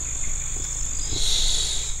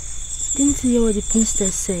 Didn't you hear what the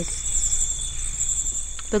princess said?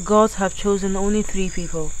 The gods have chosen only 3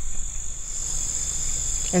 people.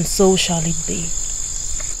 And so shall it be.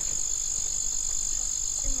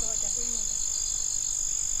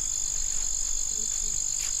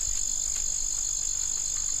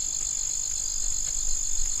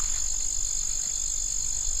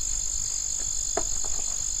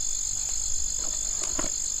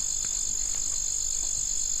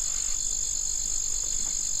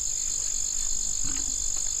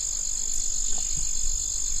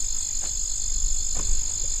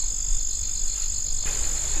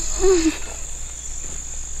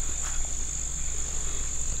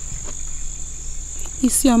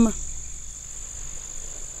 Isioma,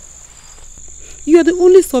 you are the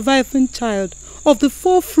only surviving child of the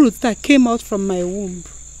 4 fruits that came out from my womb.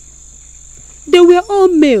 They were all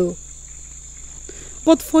male.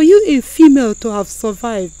 But for you, a female, to have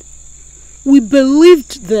survived, we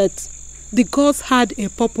believed that the gods had a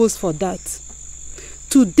purpose for that.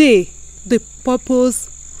 Today, the purpose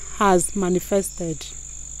has manifested.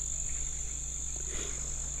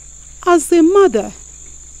 As a mother,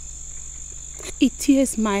 it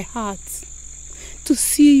tears my heart to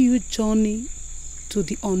see you journey to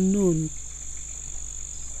the unknown.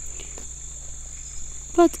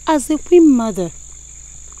 But as a queen mother,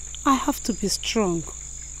 I have to be strong,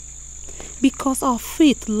 because our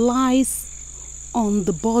faith lies on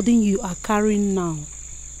the burden you are carrying now.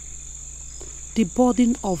 The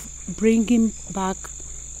burden of bringing back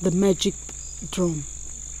the magic drum.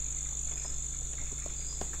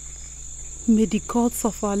 May the gods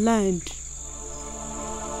of our land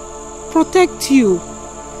protect you,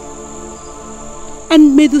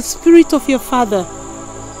 and may the spirit of your father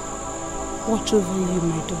watch over you,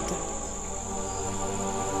 my daughter.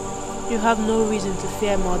 You have no reason to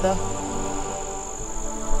fear, mother.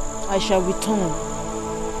 I shall return.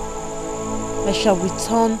 I shall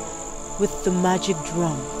return with the magic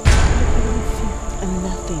drum. And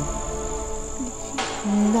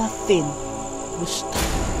nothing will stop me.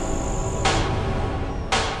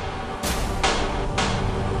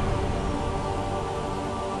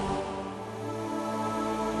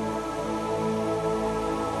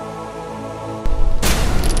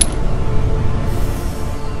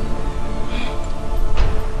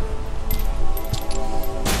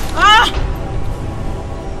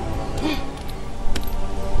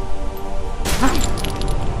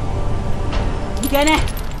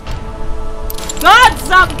 Gods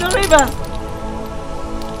of the river! river.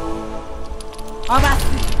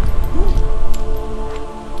 Obasi.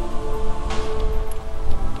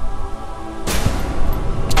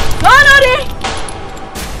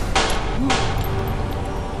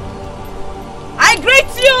 I greet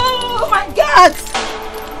you, my gods.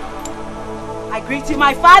 I greet you,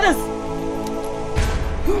 my fathers.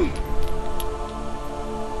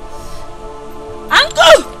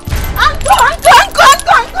 Uncle!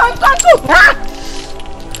 Ah!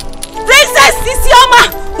 Princess Isioma!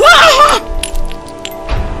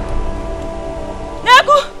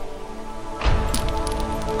 Nebu!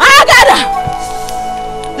 Agada!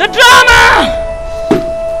 The drama!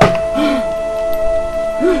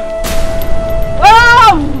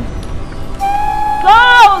 Oh! Go,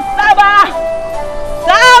 Saba!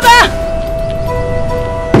 Saba!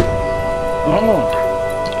 Oh.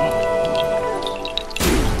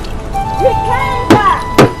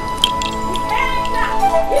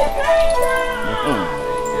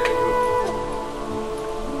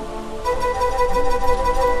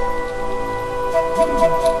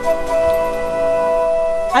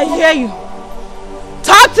 I hear you.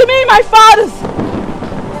 Talk to me, my fathers.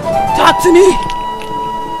 Talk to me.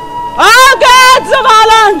 All gods of our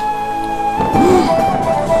land.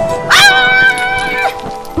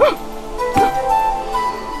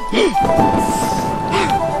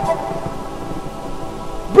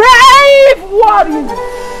 Brave warriors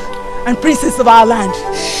and princes of our land.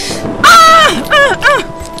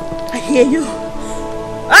 I hear you.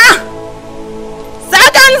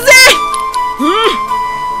 Saganze!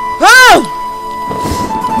 Oh!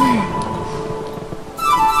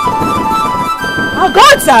 Our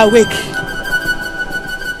gods are awake.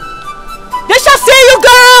 They shall see you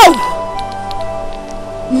go!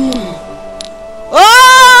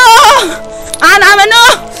 Oh! And I'm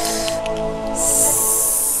enough!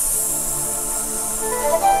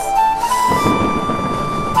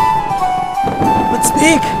 But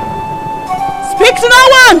speak! Speak to no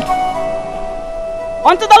one!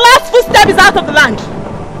 Until the last footstep is out of the land.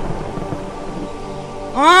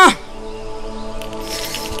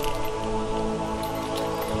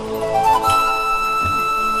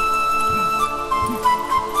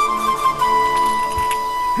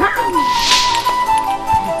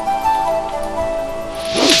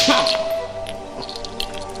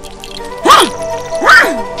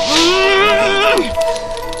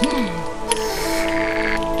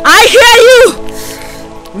 I hear you!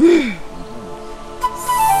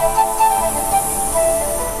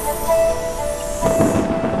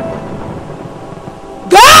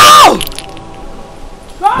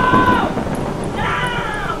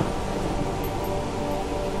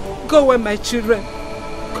 Go away, my children.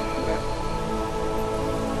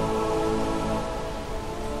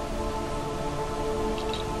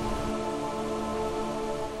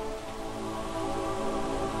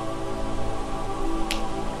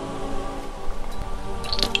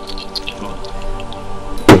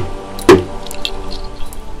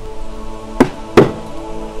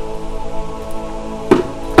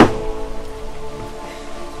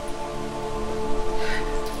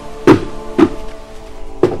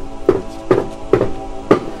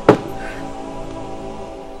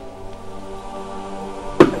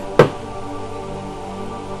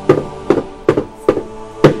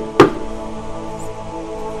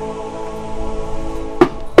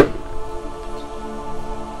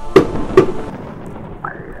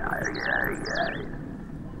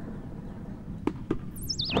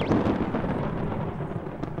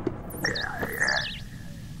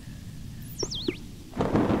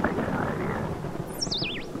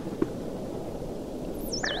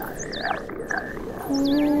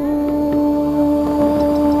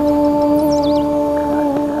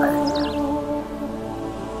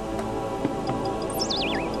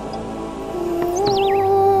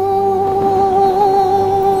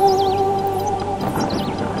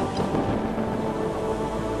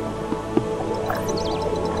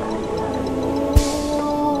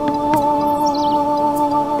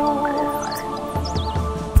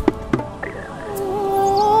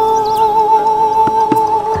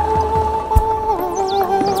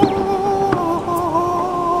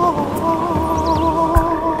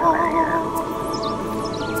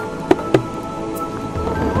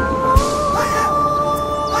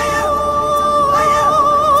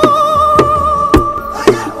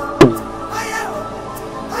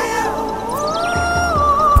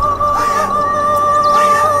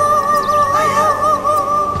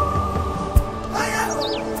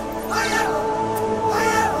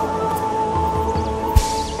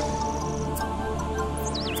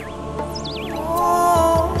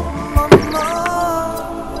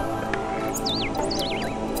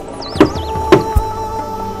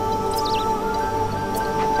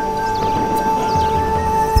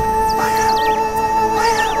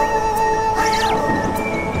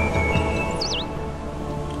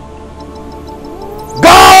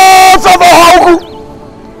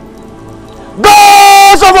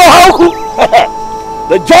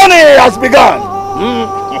 The journey has begun.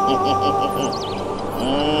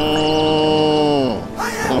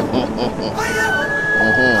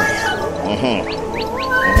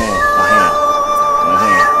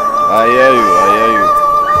 I hear you, I hear you,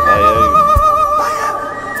 I hear you.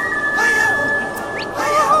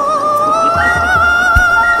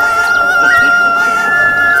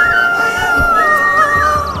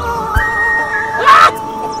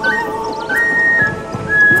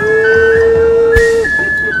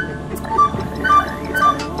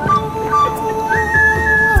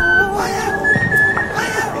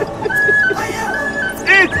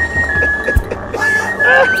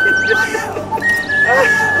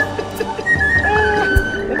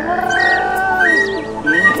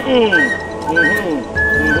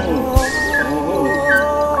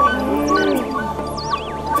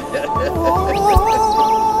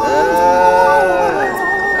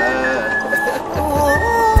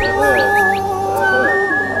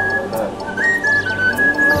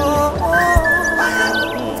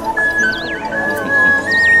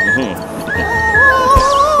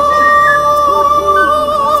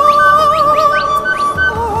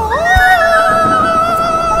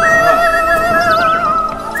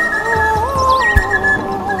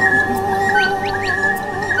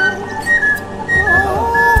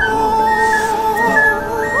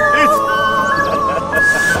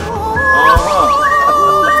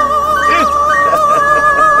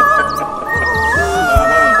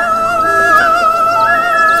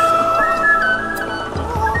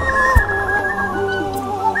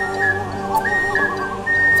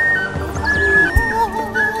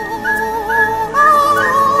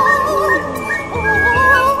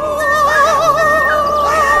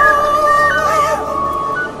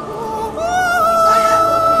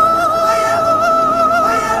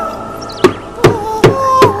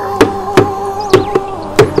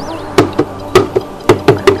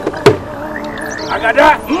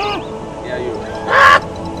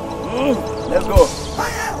 Let's go.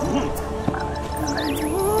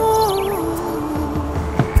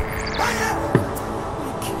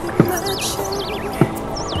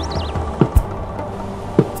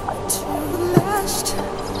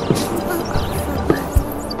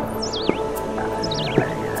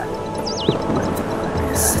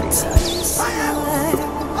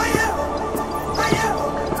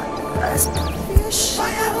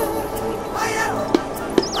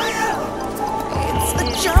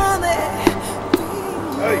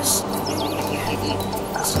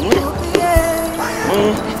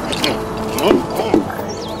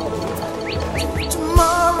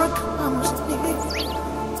 Tomorrow comes near,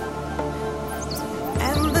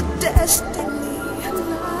 and the destiny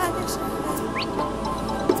lies ahead.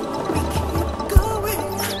 We keep going,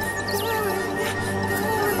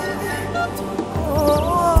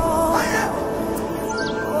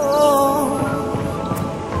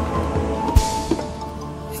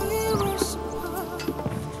 heroes.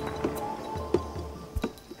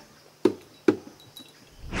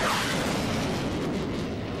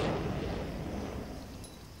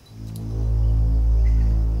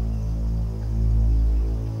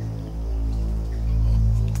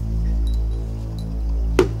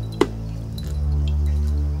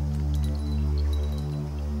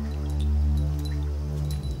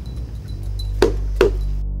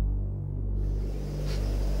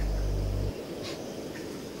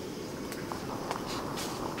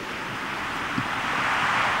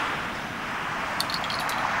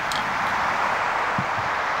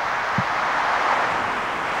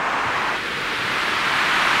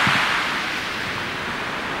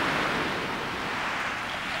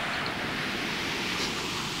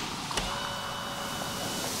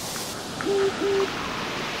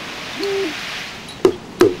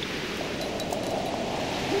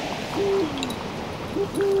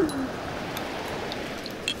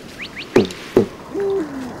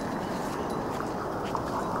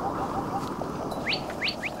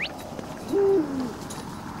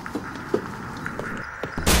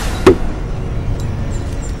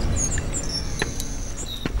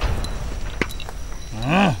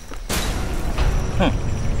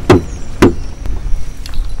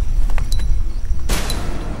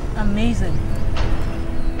 Amazing.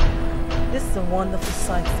 This is a wonderful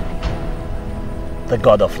sight to behold. The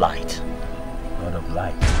god of light. God of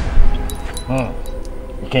light.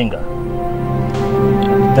 Kinga.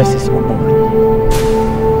 This is Ubuntu.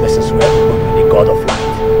 This is where Ubuntu, the god of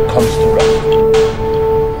light, comes to rest.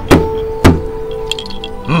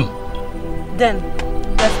 Then,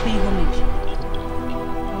 let's pay homage.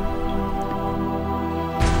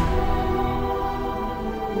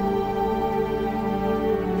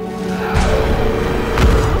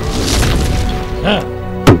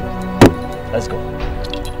 Let's go.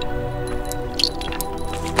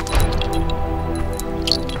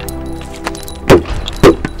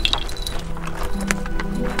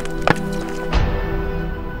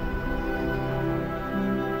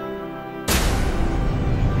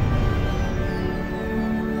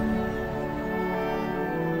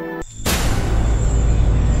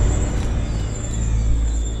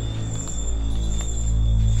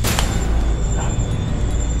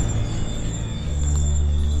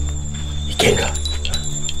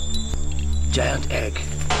 Giant egg.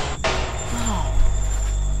 Wow.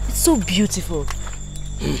 It's so beautiful.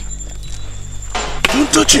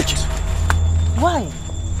 Don't touch it. Why?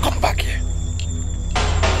 Come back here.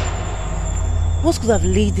 What could have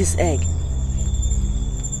laid this egg?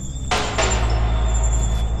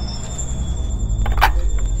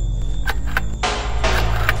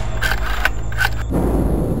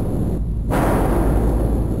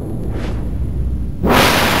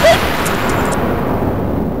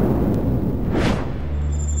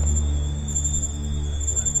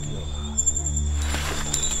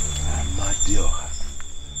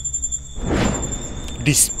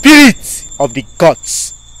 The spirit of the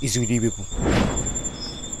gods is with you people.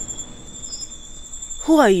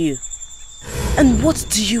 Who are you? And what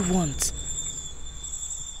do you want?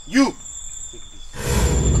 You!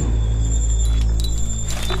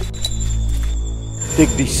 Take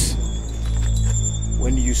this.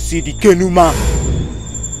 When you see the Kenu man,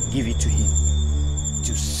 give it to him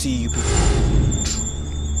to see you people through.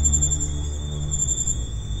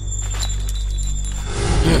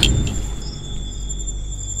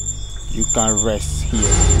 You can rest here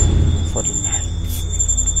for the night.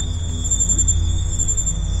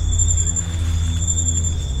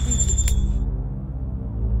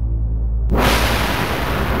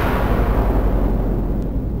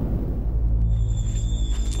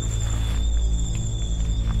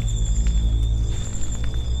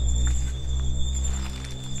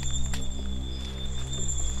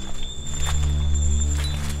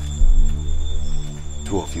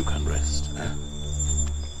 Two of you can rest.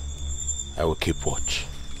 I will keep watch.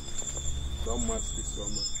 So much, so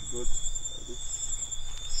much. Good.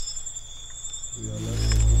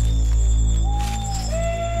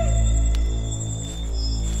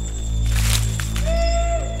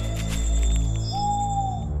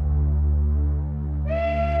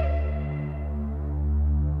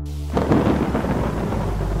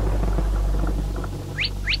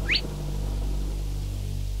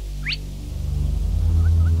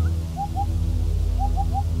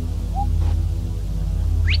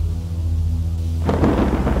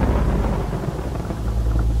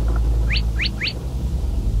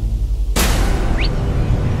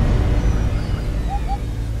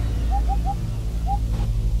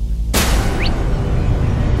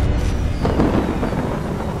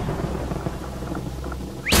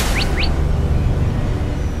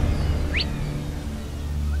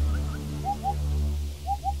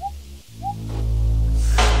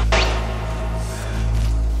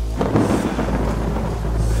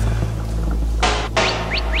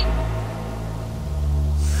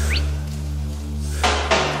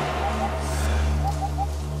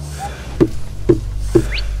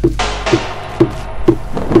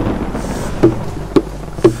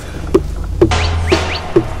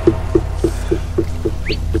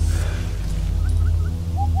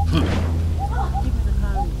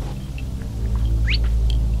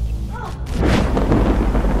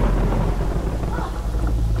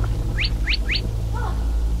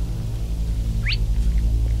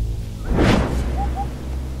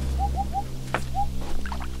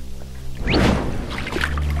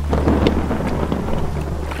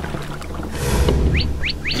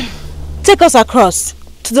 Take us across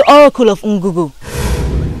to the Oracle of Ngugu.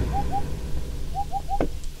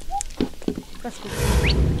 Let's go.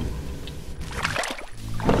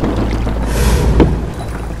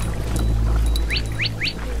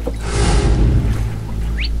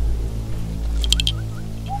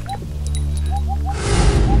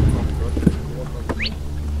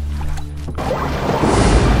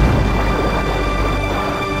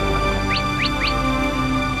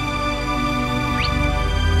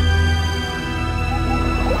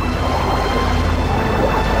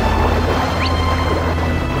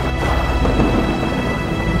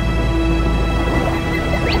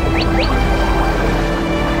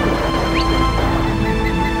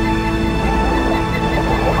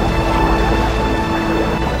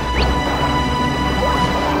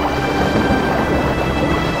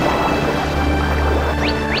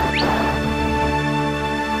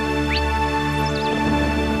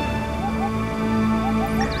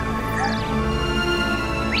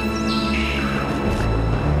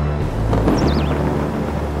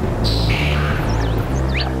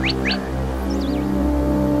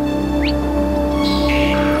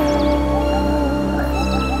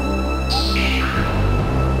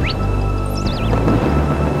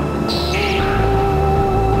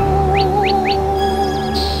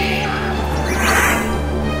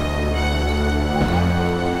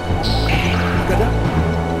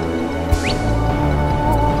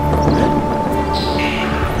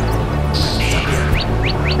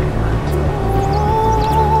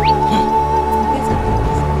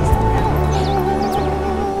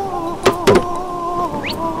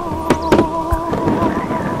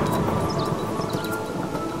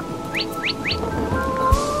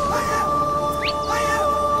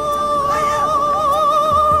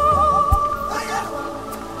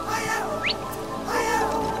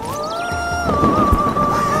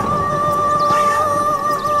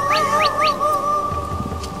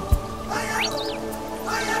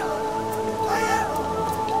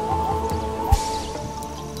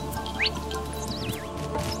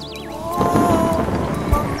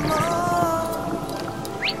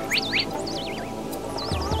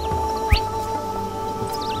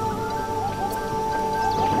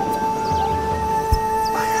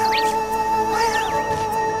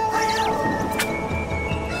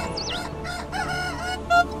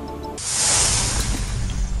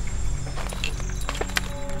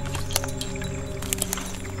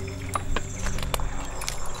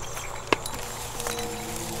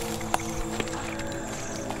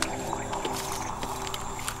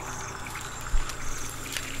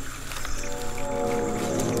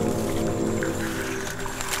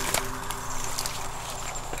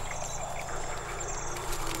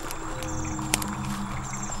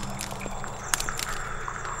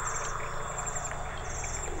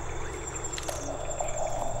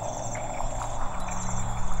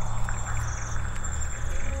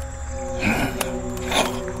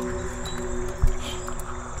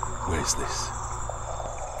 is this?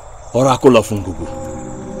 Oracle of Ngugu.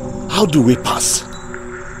 How do we pass?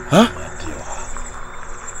 Huh?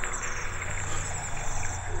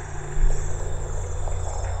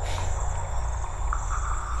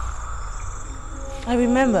 I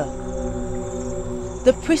remember.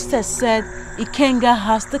 The priestess said Ikenga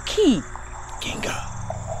has the key. Ikenga?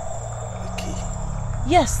 The key?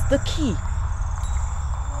 Yes, the key.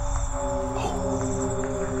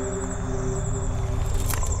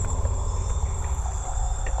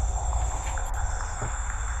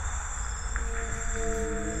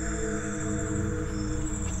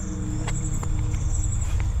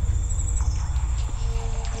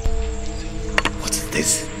 What's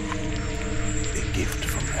this? A gift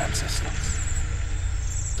from the ancestors.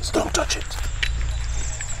 Don't touch it.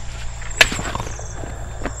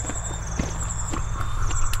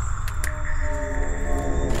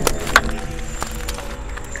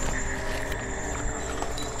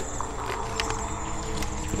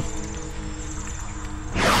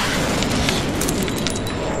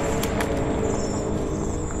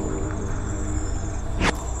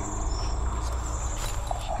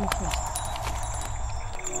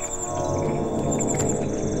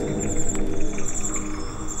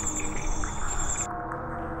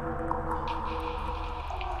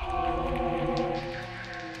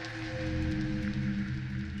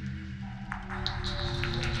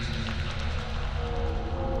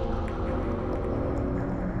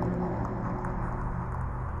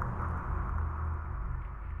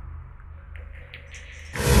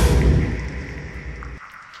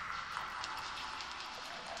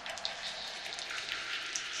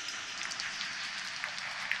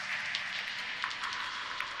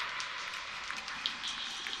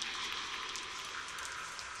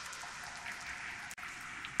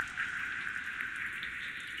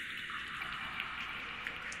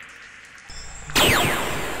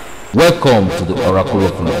 Welcome to the Oracle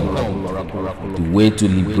of Ngugu. The way to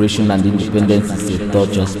liberation and independence is a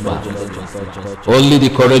tortuous path. Only the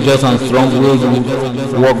courageous and strong-willed will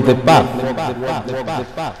walk the path.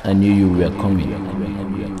 I knew you were coming,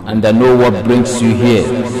 and I know what brings you here.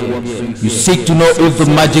 You seek to know if the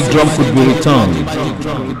magic drum could be returned.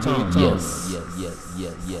 Yes.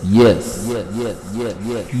 Yes.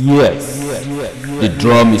 Yes. The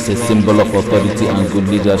drum is a symbol of authority and good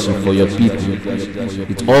leadership for your people.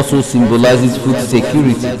 It also symbolizes food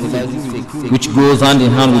security, which goes hand in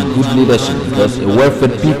hand with good leadership, because a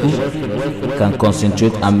well-fed people can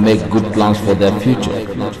concentrate and make good plans for their future.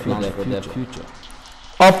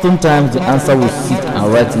 Oftentimes the answer will sit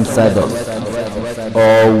and right inside us.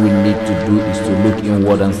 All we need to do is to look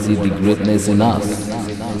inward and see the greatness in us.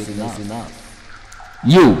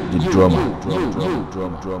 You, the drummer,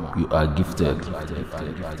 you are gifted.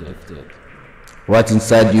 Right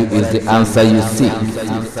inside you is the answer you seek.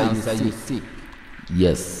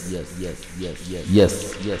 Yes.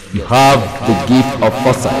 You have the gift of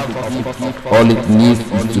foresight. All it needs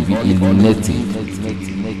is to be illuminated.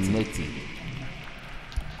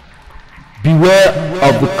 Beware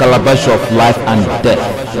of the calabash of life and death.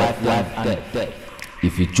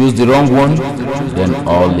 If you choose the wrong one, then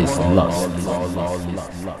all is lost.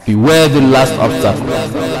 Beware the last obstacle.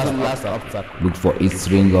 Look for its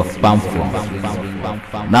ring of palm fronds.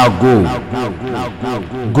 Now go.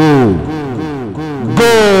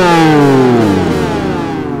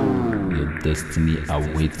 Your destiny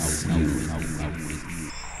awaits you.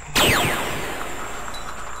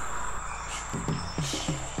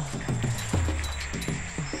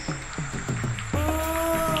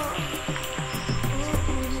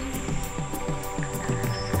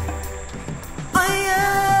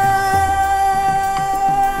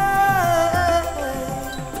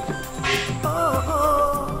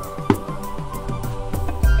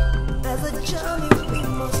 There's a journey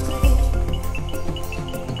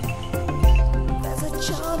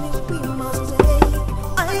we must take.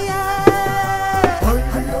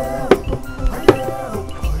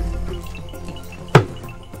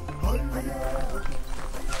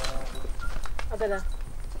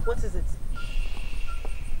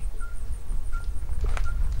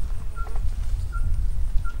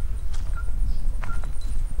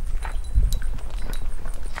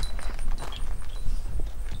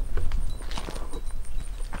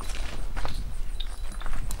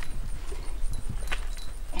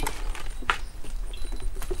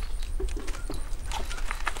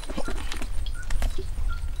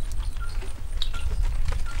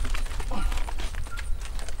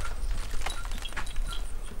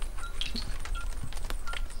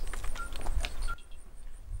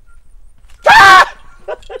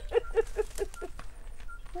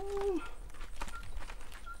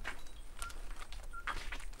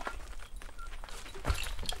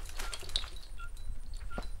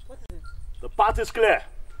 That is clear.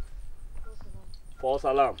 False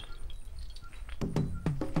alarm.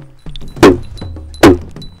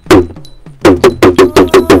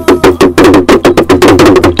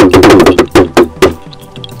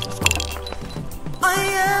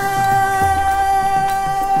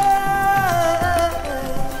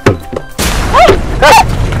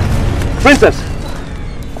 Princess!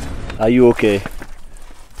 Are you okay?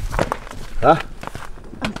 Huh?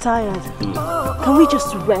 I'm tired. Can we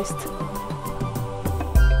just rest?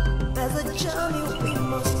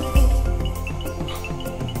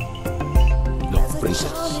 Look,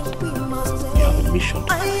 Princess, you have a mission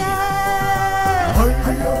to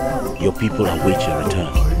fulfill. Your people await your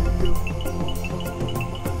return.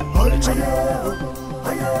 Let's go.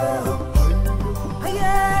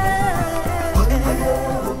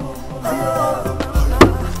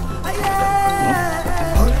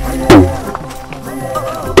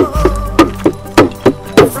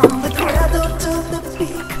 From the cradle to the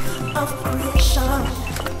peak of creation,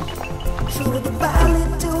 through the valley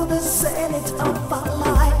to the zenith of our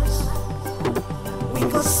lives, we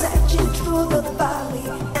go searching through the valley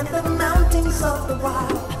and the mountains of the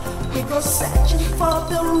wild. We go searching for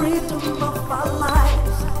the rhythm of our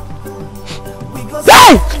lives. We go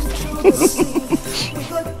searching through the sea. We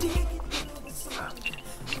go digging through the sun.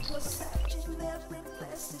 We go searching every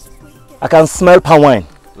place we can. I can smell palm wine.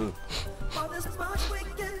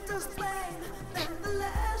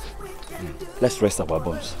 Let's rest our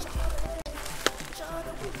bones.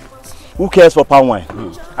 Who cares for palm wine?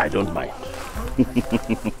 I don't mind.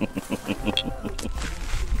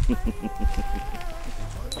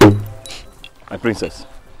 My princess,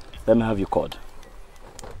 let me have your cord.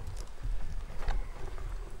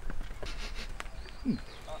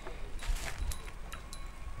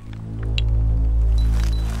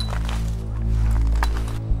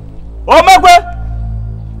 Omegwe!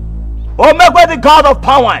 Omegwe, the god of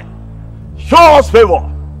palm wine! Show us favor.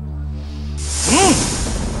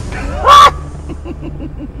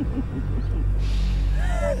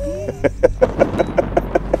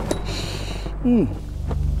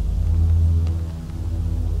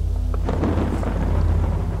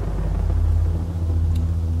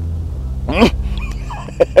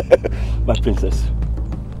 My princess.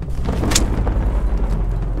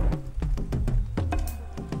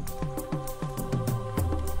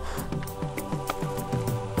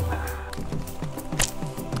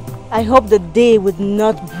 I hope the day would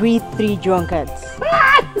not breed 3 drunkards.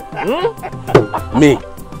 Me,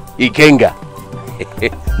 Ikenga.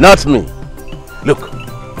 Not me. Look,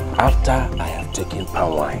 after I have taken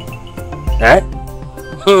palm wine,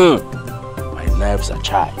 my nerves are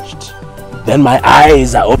charged. Then my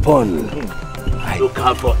eyes are open. I look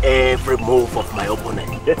out for every move of my opponent.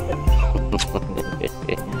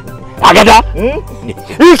 Agada!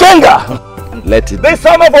 Ikenga! Let it be. The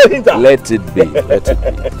son of Ohinta! Let it be. Let it be.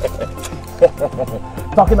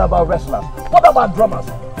 Talking about wrestlers, what about drummers?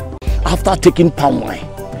 After taking palm wine,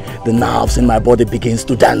 the nerves in my body begins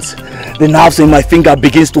to dance. The nerves in my finger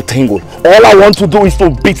begins to tingle. All I want to do is to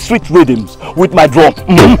beat sweet rhythms with my drum.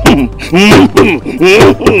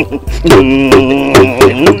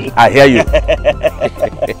 I hear you.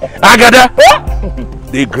 Agada!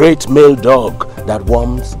 The great male dog that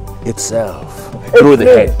warms itself through the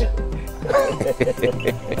head.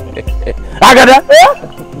 Agada!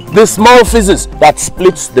 The small physis that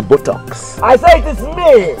splits the buttocks. I say it is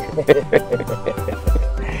me!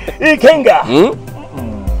 Ikenga!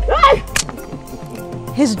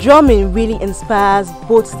 His drumming really inspires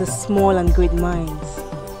both the small and great minds.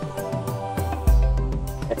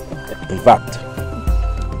 In fact,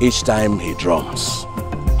 each time he drums,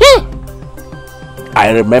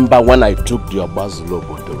 I remember when I took the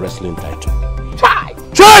Obazulobo, the wrestling title. Chai!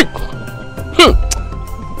 Chai!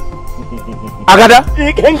 Agada?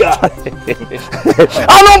 Ikenga!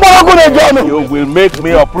 You will make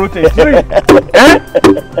me uproot a tree.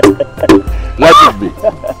 Let it be.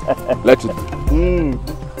 Let it be.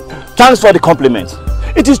 Thanks for the compliment.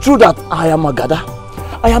 It is true that I am Agada.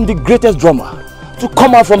 I am the greatest drummer to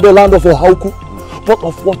come out from the land of Ohauku. But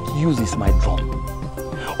of what use is my drum?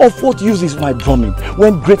 Of what use is my drumming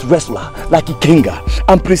when great wrestler like Ikenga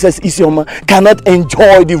and Princess Isioma cannot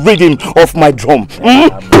enjoy the rhythm of my drum?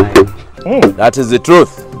 That is the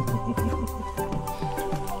truth.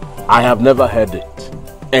 I have never heard it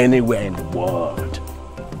anywhere in the world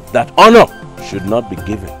that honor should not be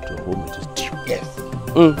given to whom it is due. Yes.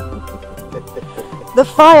 The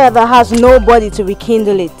fire that has nobody to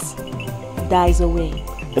rekindle it dies away.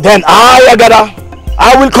 Then I, Agada,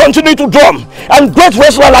 I will continue to drum, and great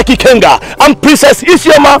wrestler like Ikenga and Princess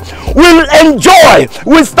Isioma will enjoy.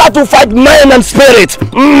 We'll start to fight man and spirit.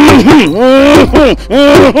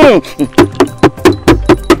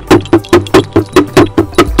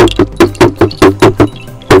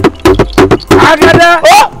 Agada!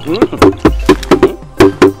 Oh!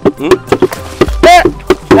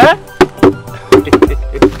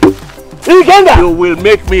 Ikenga! You will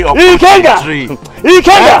make me a tree.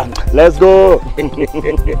 Ikenga! Let's go.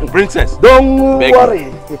 Princess, don't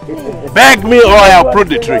worry. Beg me or I'll uproot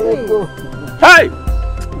the tree. Hey!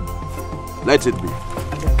 Let it be.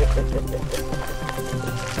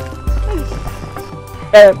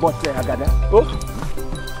 But Agada,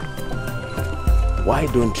 why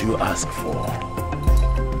don't you ask for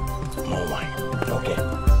more wine? Okay.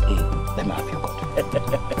 Let me have your God.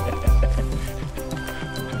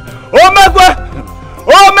 Oh Megwe!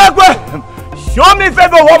 Oh Megwe! Show me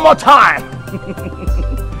favor one more time.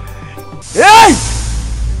 Hey!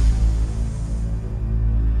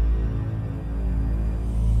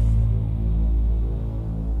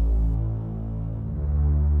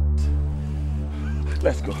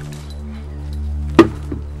 Let's go.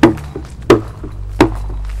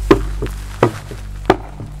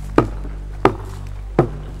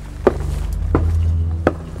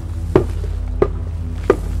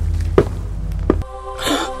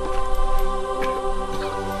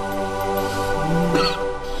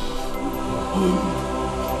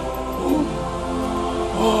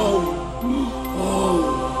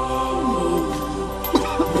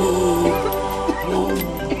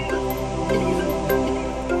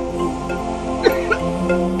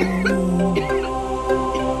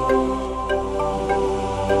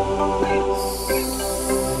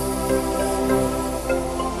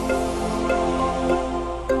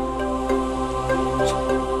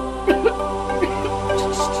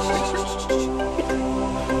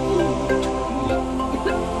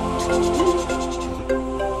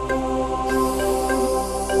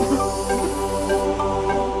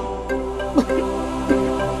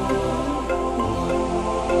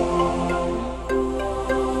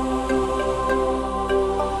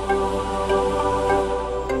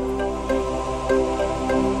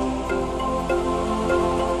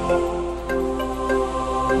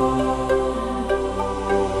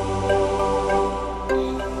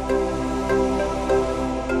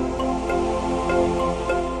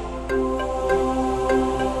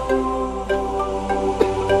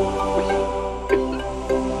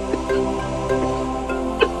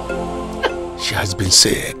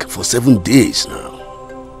 Sick for 7 days now.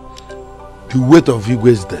 The weight of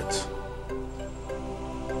Igwe's death.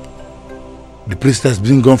 The priest has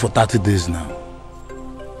been gone for 30 days now,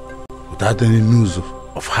 without any news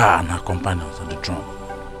of her and her companions on the throne.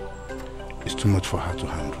 It's too much for her to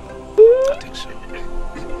handle. I think so.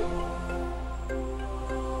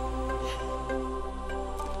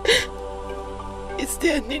 Is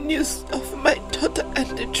there any news of my daughter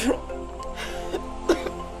and the throne?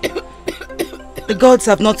 The gods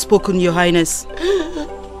have not spoken, Your Highness.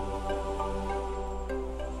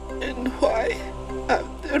 And why have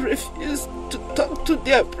they refused to talk to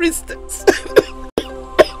their priestess?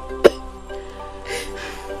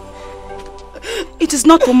 It is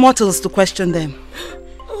not for mortals to question them.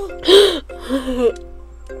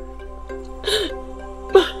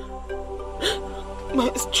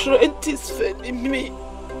 My strength is failing me.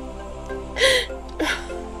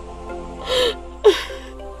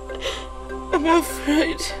 I'm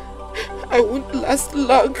afraid I won't last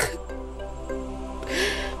long.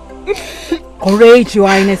 Courage, Your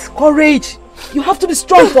Highness, courage. You have to be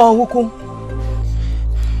strong for our hukum.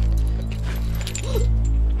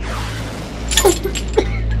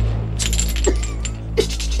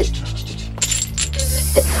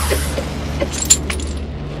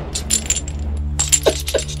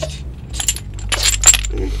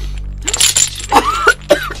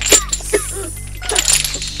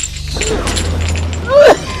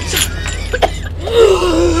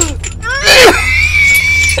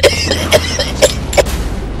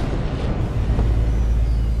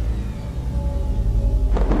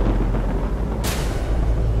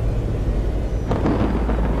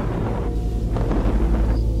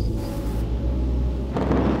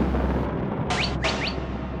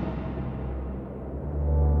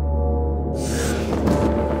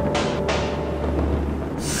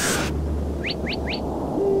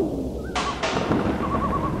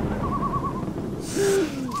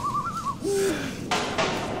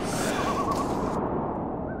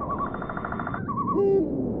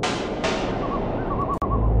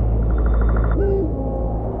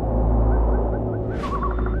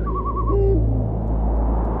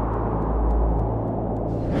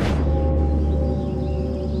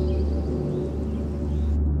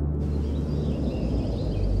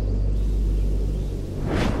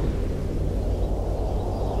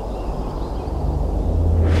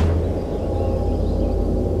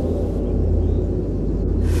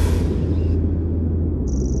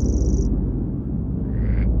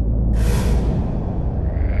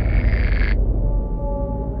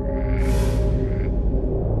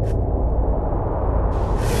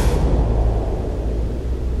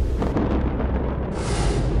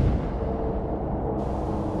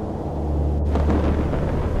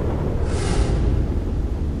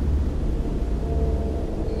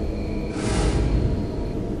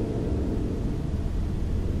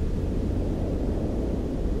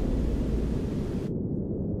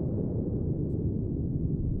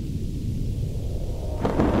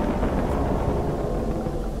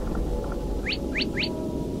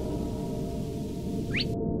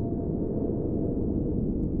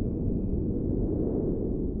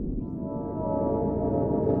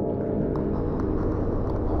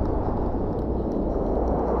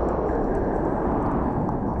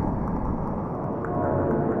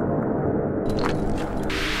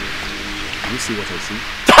 you see what I see?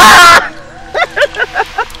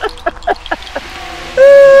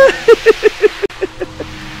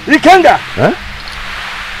 Ikenga! Huh?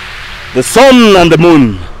 The sun and the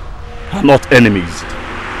moon are not enemies.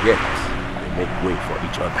 Yet, they make way for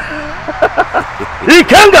each other.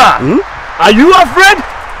 Ikenga! Are you afraid?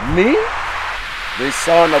 Me? The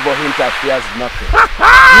son of Ohinta fears nothing.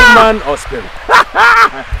 Human or spirit.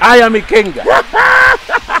 I am Ikenga.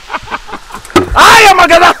 I am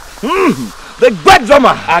Agada! The great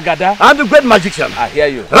drummer. Agada? And the great magician. I hear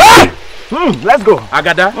you. Let's go.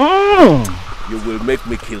 Agada? You will make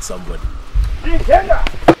me kill somebody. Ikenga!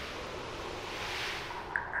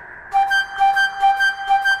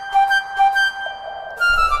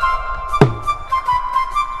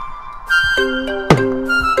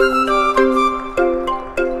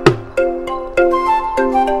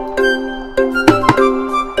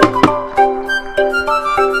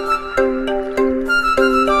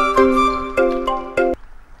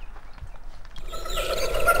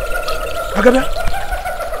 Agada!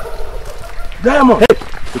 Diamond! Hey!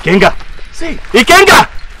 Ikenga! See! Ikenga!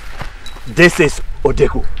 This is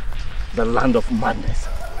Odeku, the land of madness.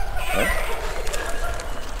 Huh?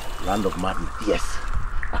 Land of madness? Yes.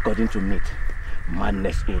 According to myth,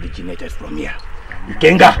 madness originated from here.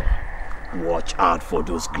 Ikenga! Watch out for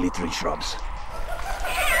those glittering shrubs.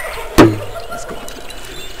 Let's go.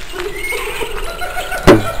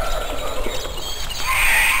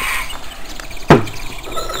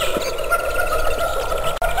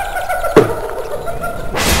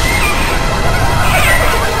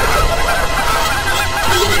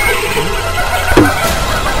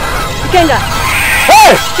 Ikenga!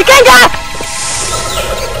 Hey! Ikenga!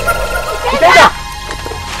 Ikenga!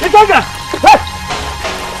 Ikenga! Hey!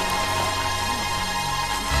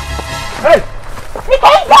 Hey!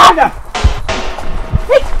 Ikenga!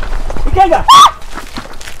 Ikenga!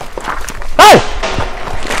 Hey!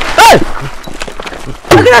 Hey!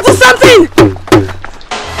 Agada, do something!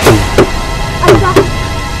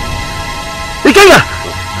 Ikenga!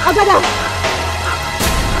 Agada!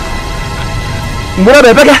 Mbura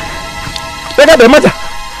bebeke! Bega bemata!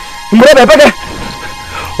 Mbura bebeke!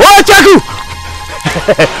 Oh Chaku!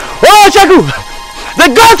 Oh Chaku! The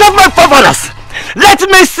gods of my forefathers! Let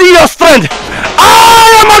me see your strength!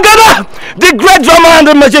 I am Agada! The great drummer and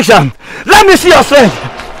the magician! Let me see your strength!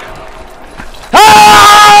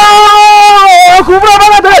 Oh Kubra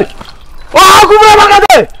Bagade! Oh Kubra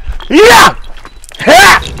Bagade! Yeah!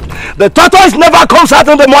 Yeah! The tortoise never comes out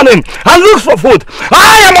in the morning and looks for food.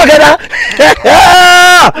 I am Agada!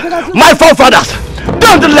 My forefathers!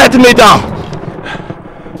 Don't let me down!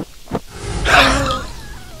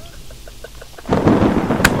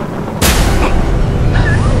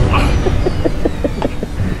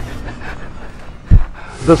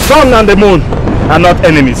 The sun and the moon are not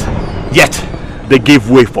enemies, yet they give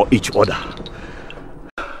way for each other.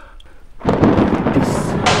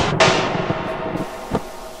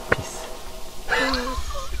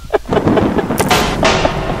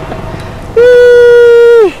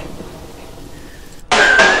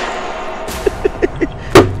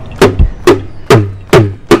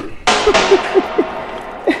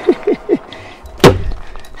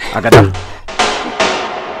 Agada.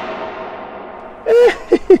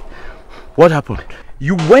 What happened?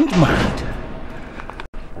 You went mad.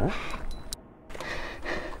 Huh?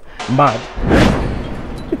 Mad?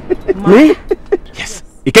 Me? Yes.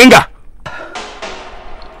 Ikenga!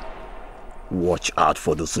 Watch out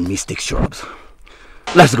for those mystic shrubs.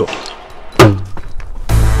 Let's go.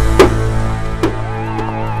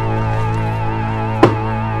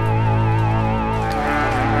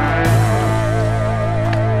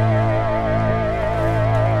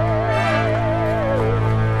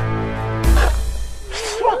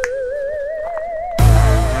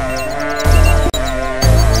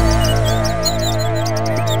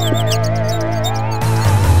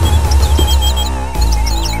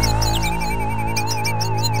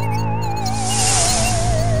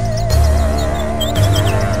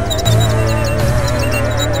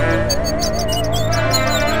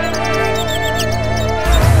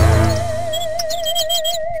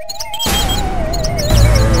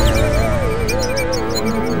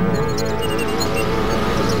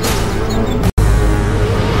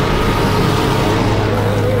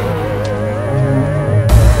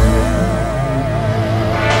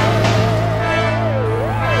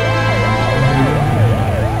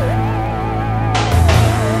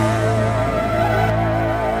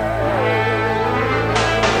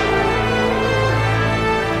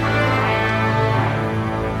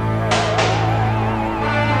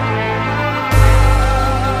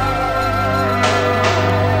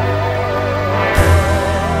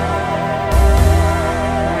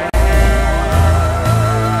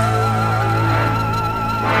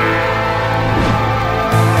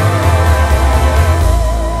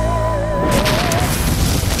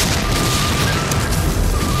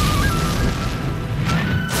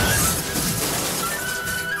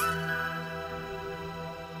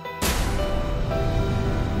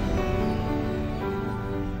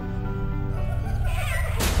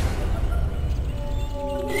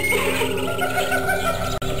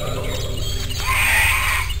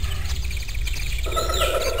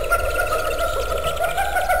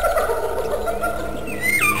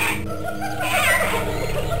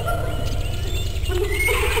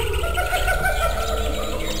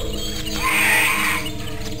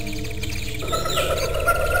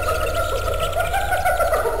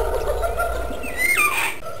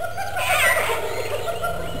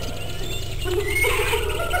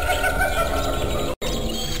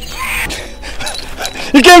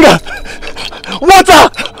 Water!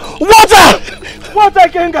 Water! Water,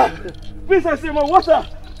 Kenga! Princess Simo, water!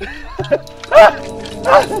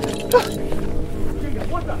 Kenga,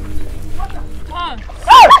 water! Water! Come.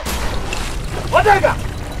 Hey! Water, Kenga!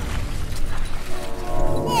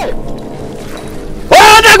 Hey!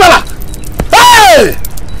 Hey!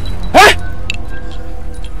 Hey!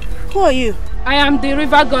 Who are you? I am the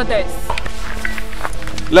river goddess.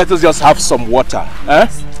 Let us just have some water, eh?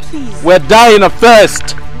 Please. We're dying of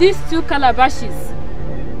thirst. These 2 calabashes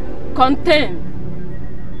contain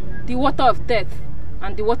the water of death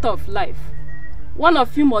and the water of life. One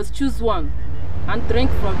of you must choose one and drink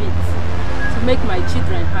from it to make my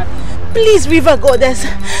children happy. Please, river goddess,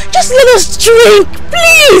 just let us drink,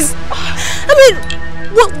 please. I mean,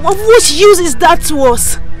 what use is that to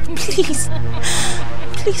us? Please,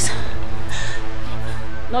 please.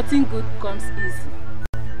 Nothing good comes easy.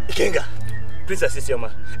 Ikenga, Princess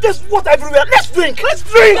Isioma, there's water everywhere. Let's drink. Let's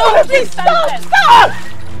drink. No, please stop. Stop.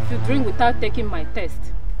 If you drink without taking my test.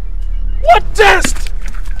 What test?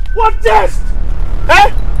 What test?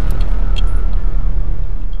 Eh?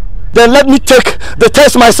 Then let me take the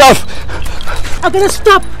test myself. I'm gonna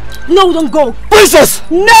stop. No, don't go. Princess!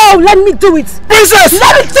 No, let me do it. Princess!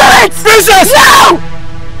 Let me do it! Princess! No!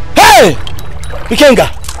 Hey! Ikenga!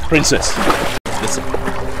 Princess, listen.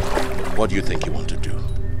 What do you think you want to do?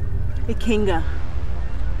 Ikenga,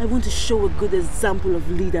 I want to show a good example of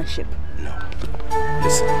leadership. No.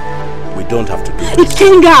 Listen, we don't have to do this.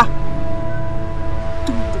 Ikenga!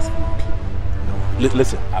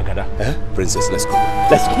 Listen, Agada. Eh? Princess, let's go.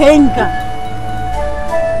 Let's go. Ikenga!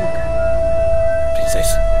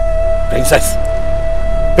 Princess. Princess.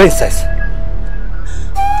 Princess.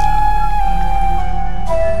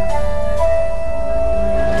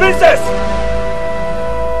 Princess!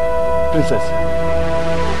 Princess.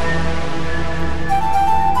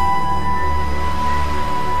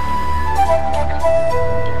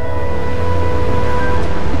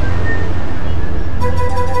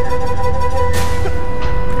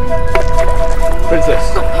 Princess.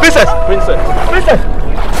 Princess. Princess. Princess.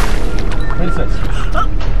 Princess.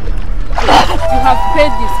 You have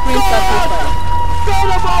paid the spring sacrifice.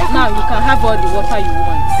 Now you can have all the water you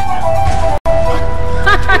want.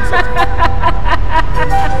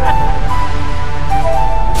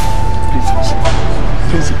 Princess.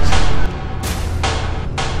 Princess.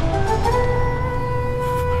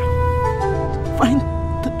 Find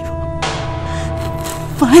the drum.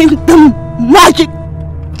 Find the magic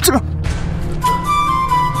drum.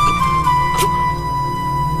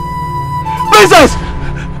 Princess!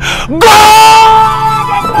 Go!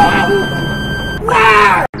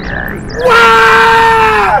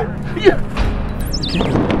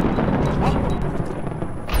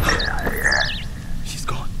 She's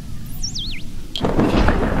gone.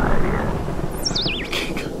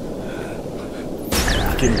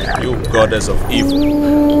 You goddess of evil.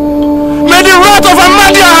 May the wrath of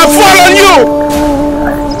Amadi fall on you!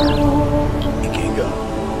 Ikenga,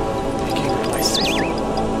 my sister.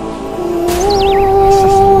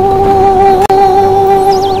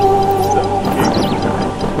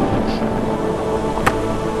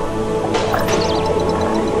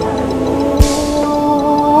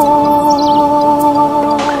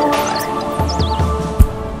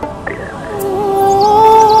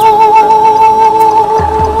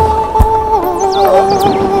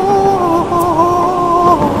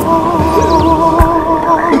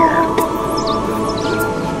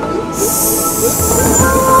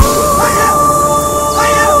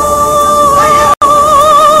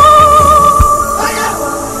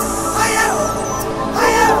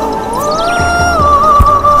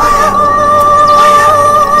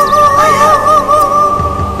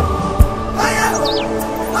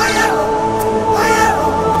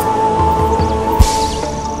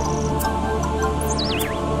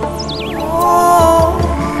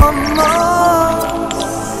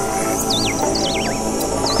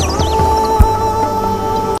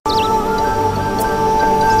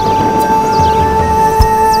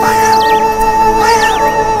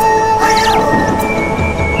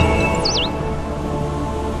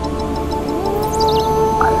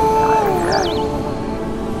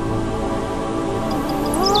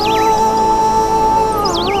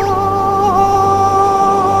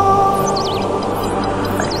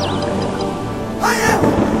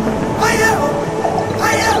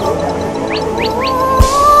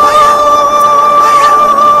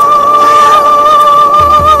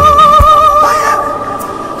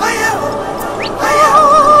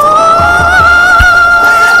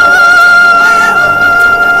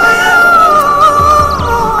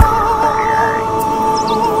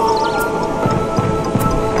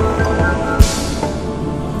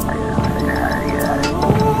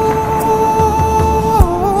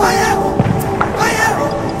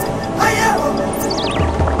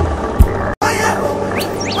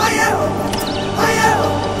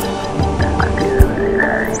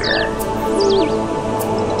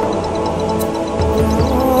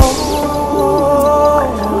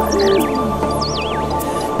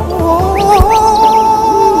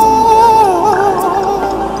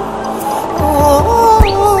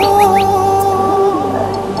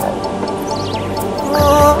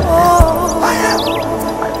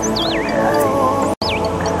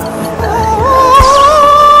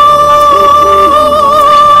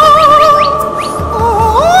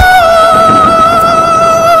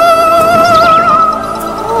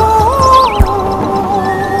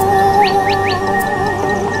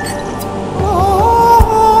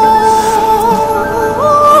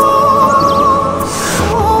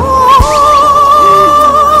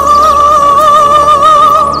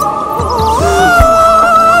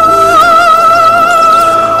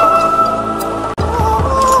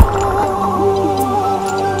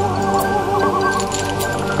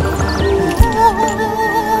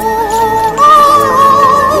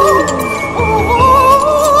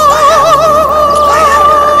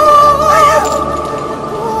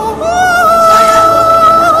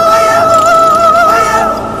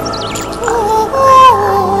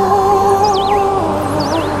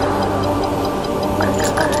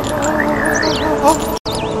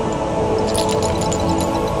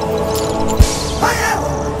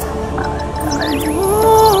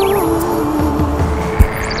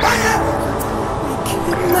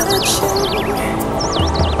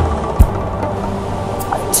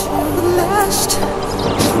 dust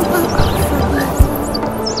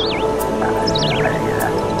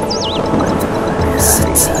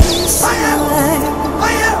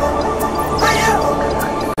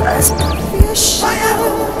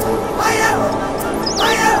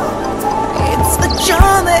it's a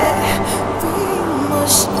journey we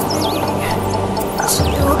must take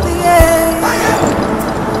till the end.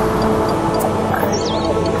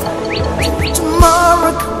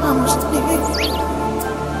 Tomorrow comes near,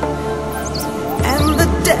 and the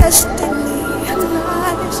destiny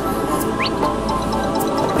lies ahead.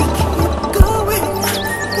 We keep going,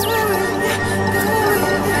 going, going.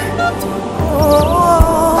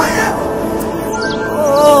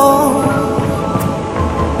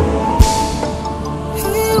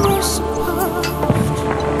 Heroes apart,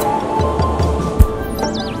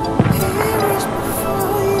 heroes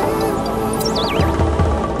before you.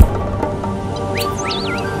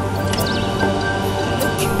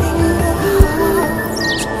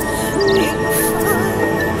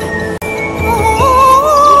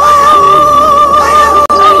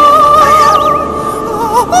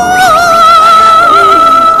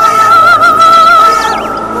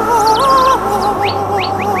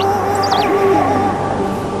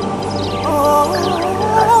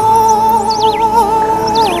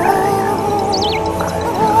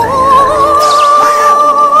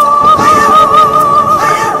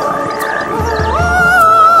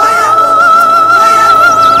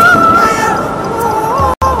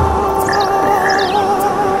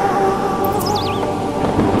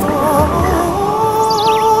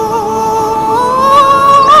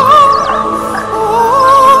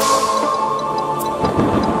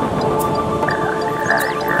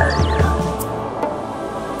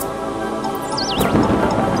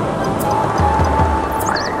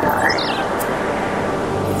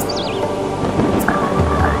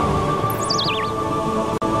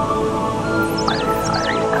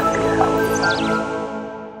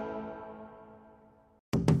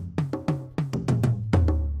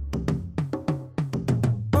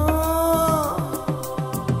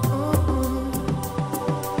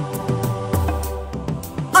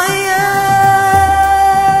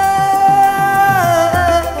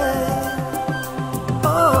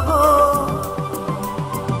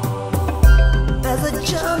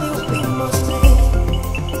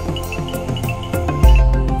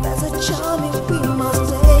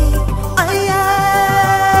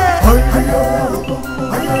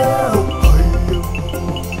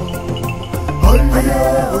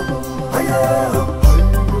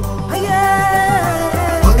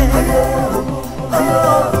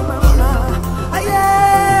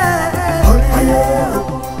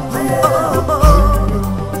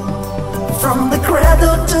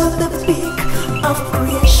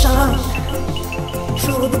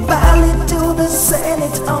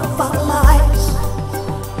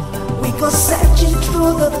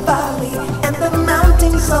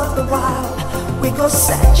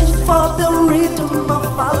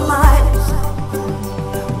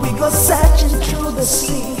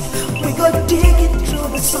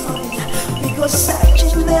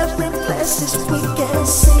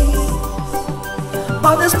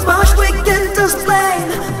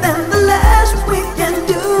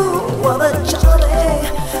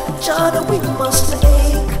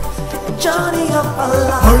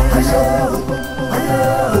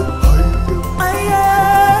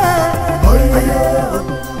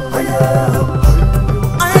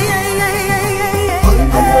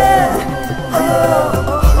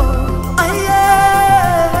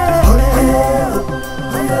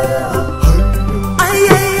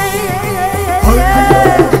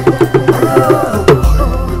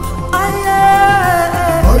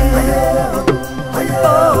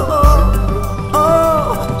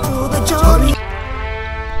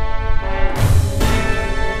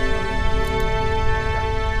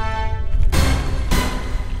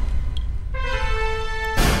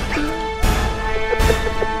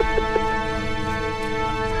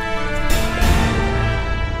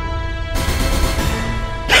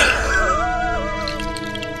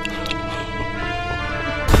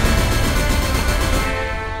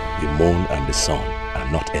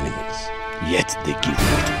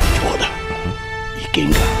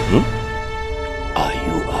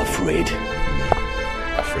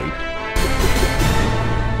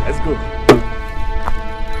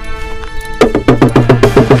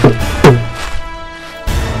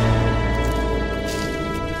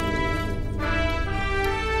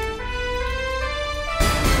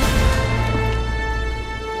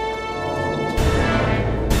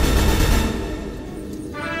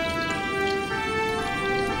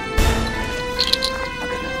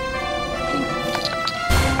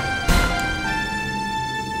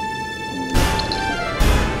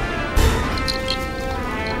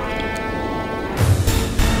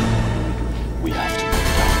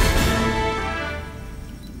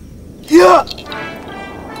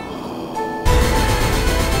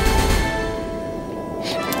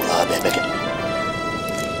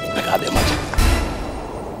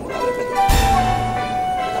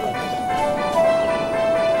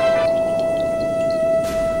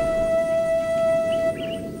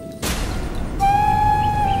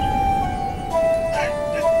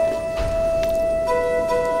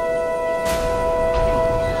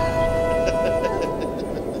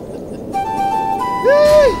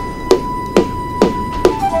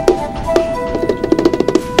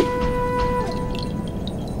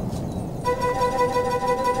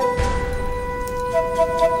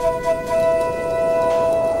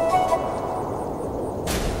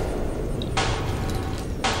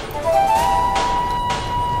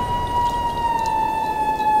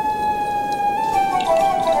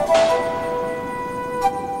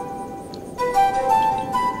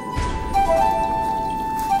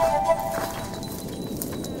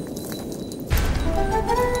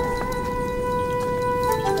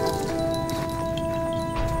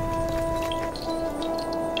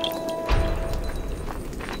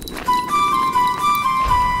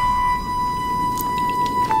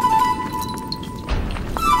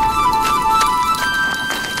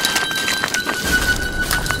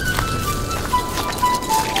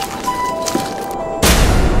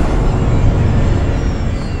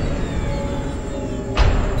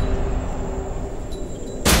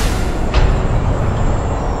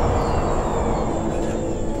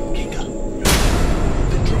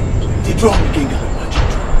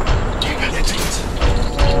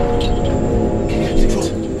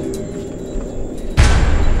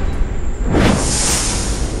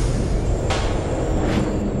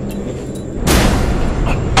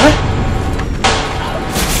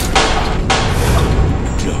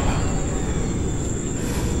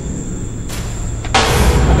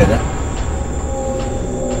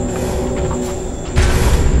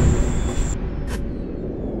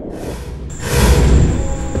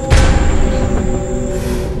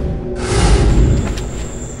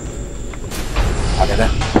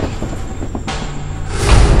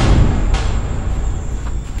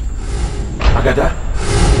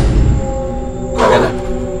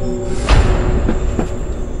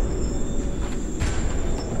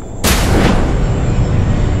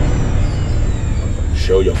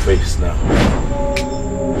 Show your face now.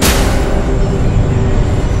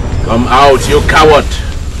 Come out, you coward!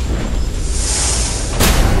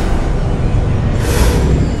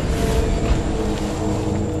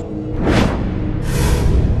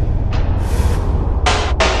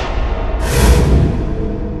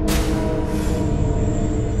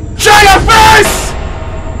 Show your face!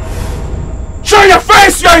 Show your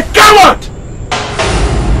face, you're a coward!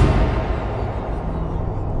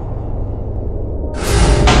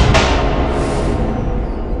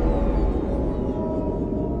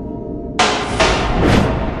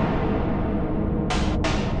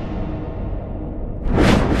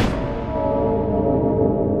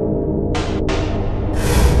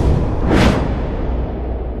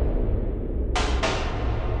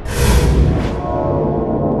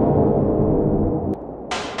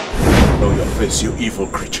 You evil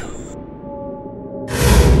creature.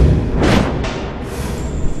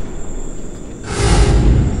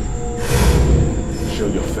 Show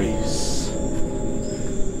your face.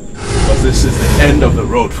 Because this is the end of the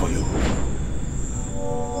road for you.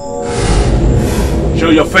 Show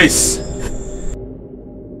your face.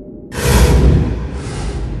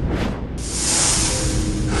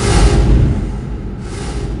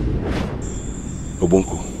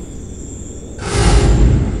 Obunku.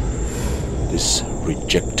 This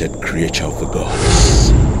rejected creature of the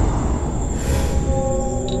gods.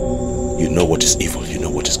 You know what is evil, you know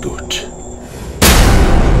what is good.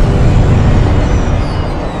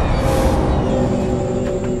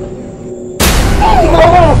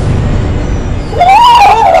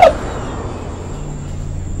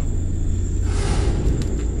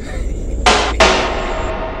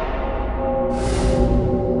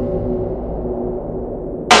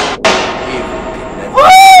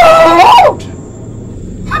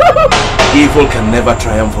 Evil can never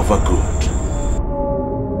triumph over good.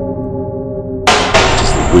 It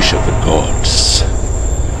is the wish of the gods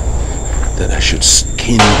that I should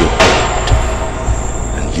skin your head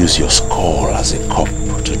and use your skull as a cup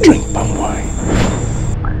to drink palm wine.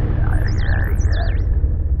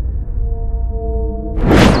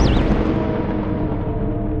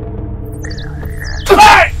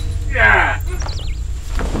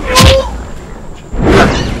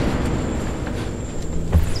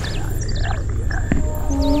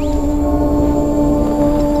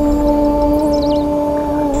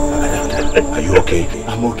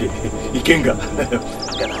 Ikenga.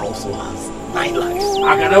 Agada also has 9 lives.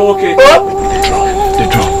 Agada, okay. The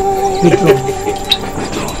drum. The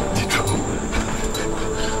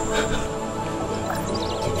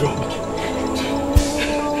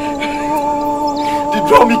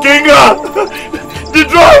drum, Ikenga! The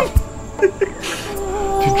drum!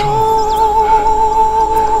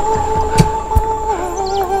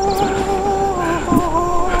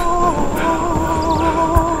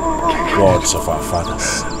 Gods of our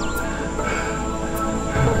fathers,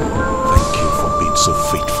 thank you for being so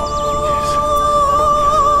faithful. Yes.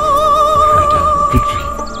 Victory.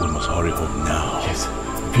 We must hurry home now. Yes.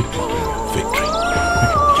 Victory. Victory.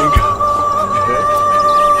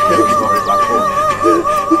 Hurry back home.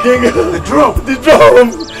 The drum. The drum.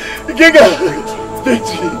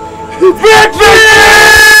 Victory.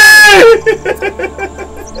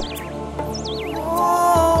 Victory!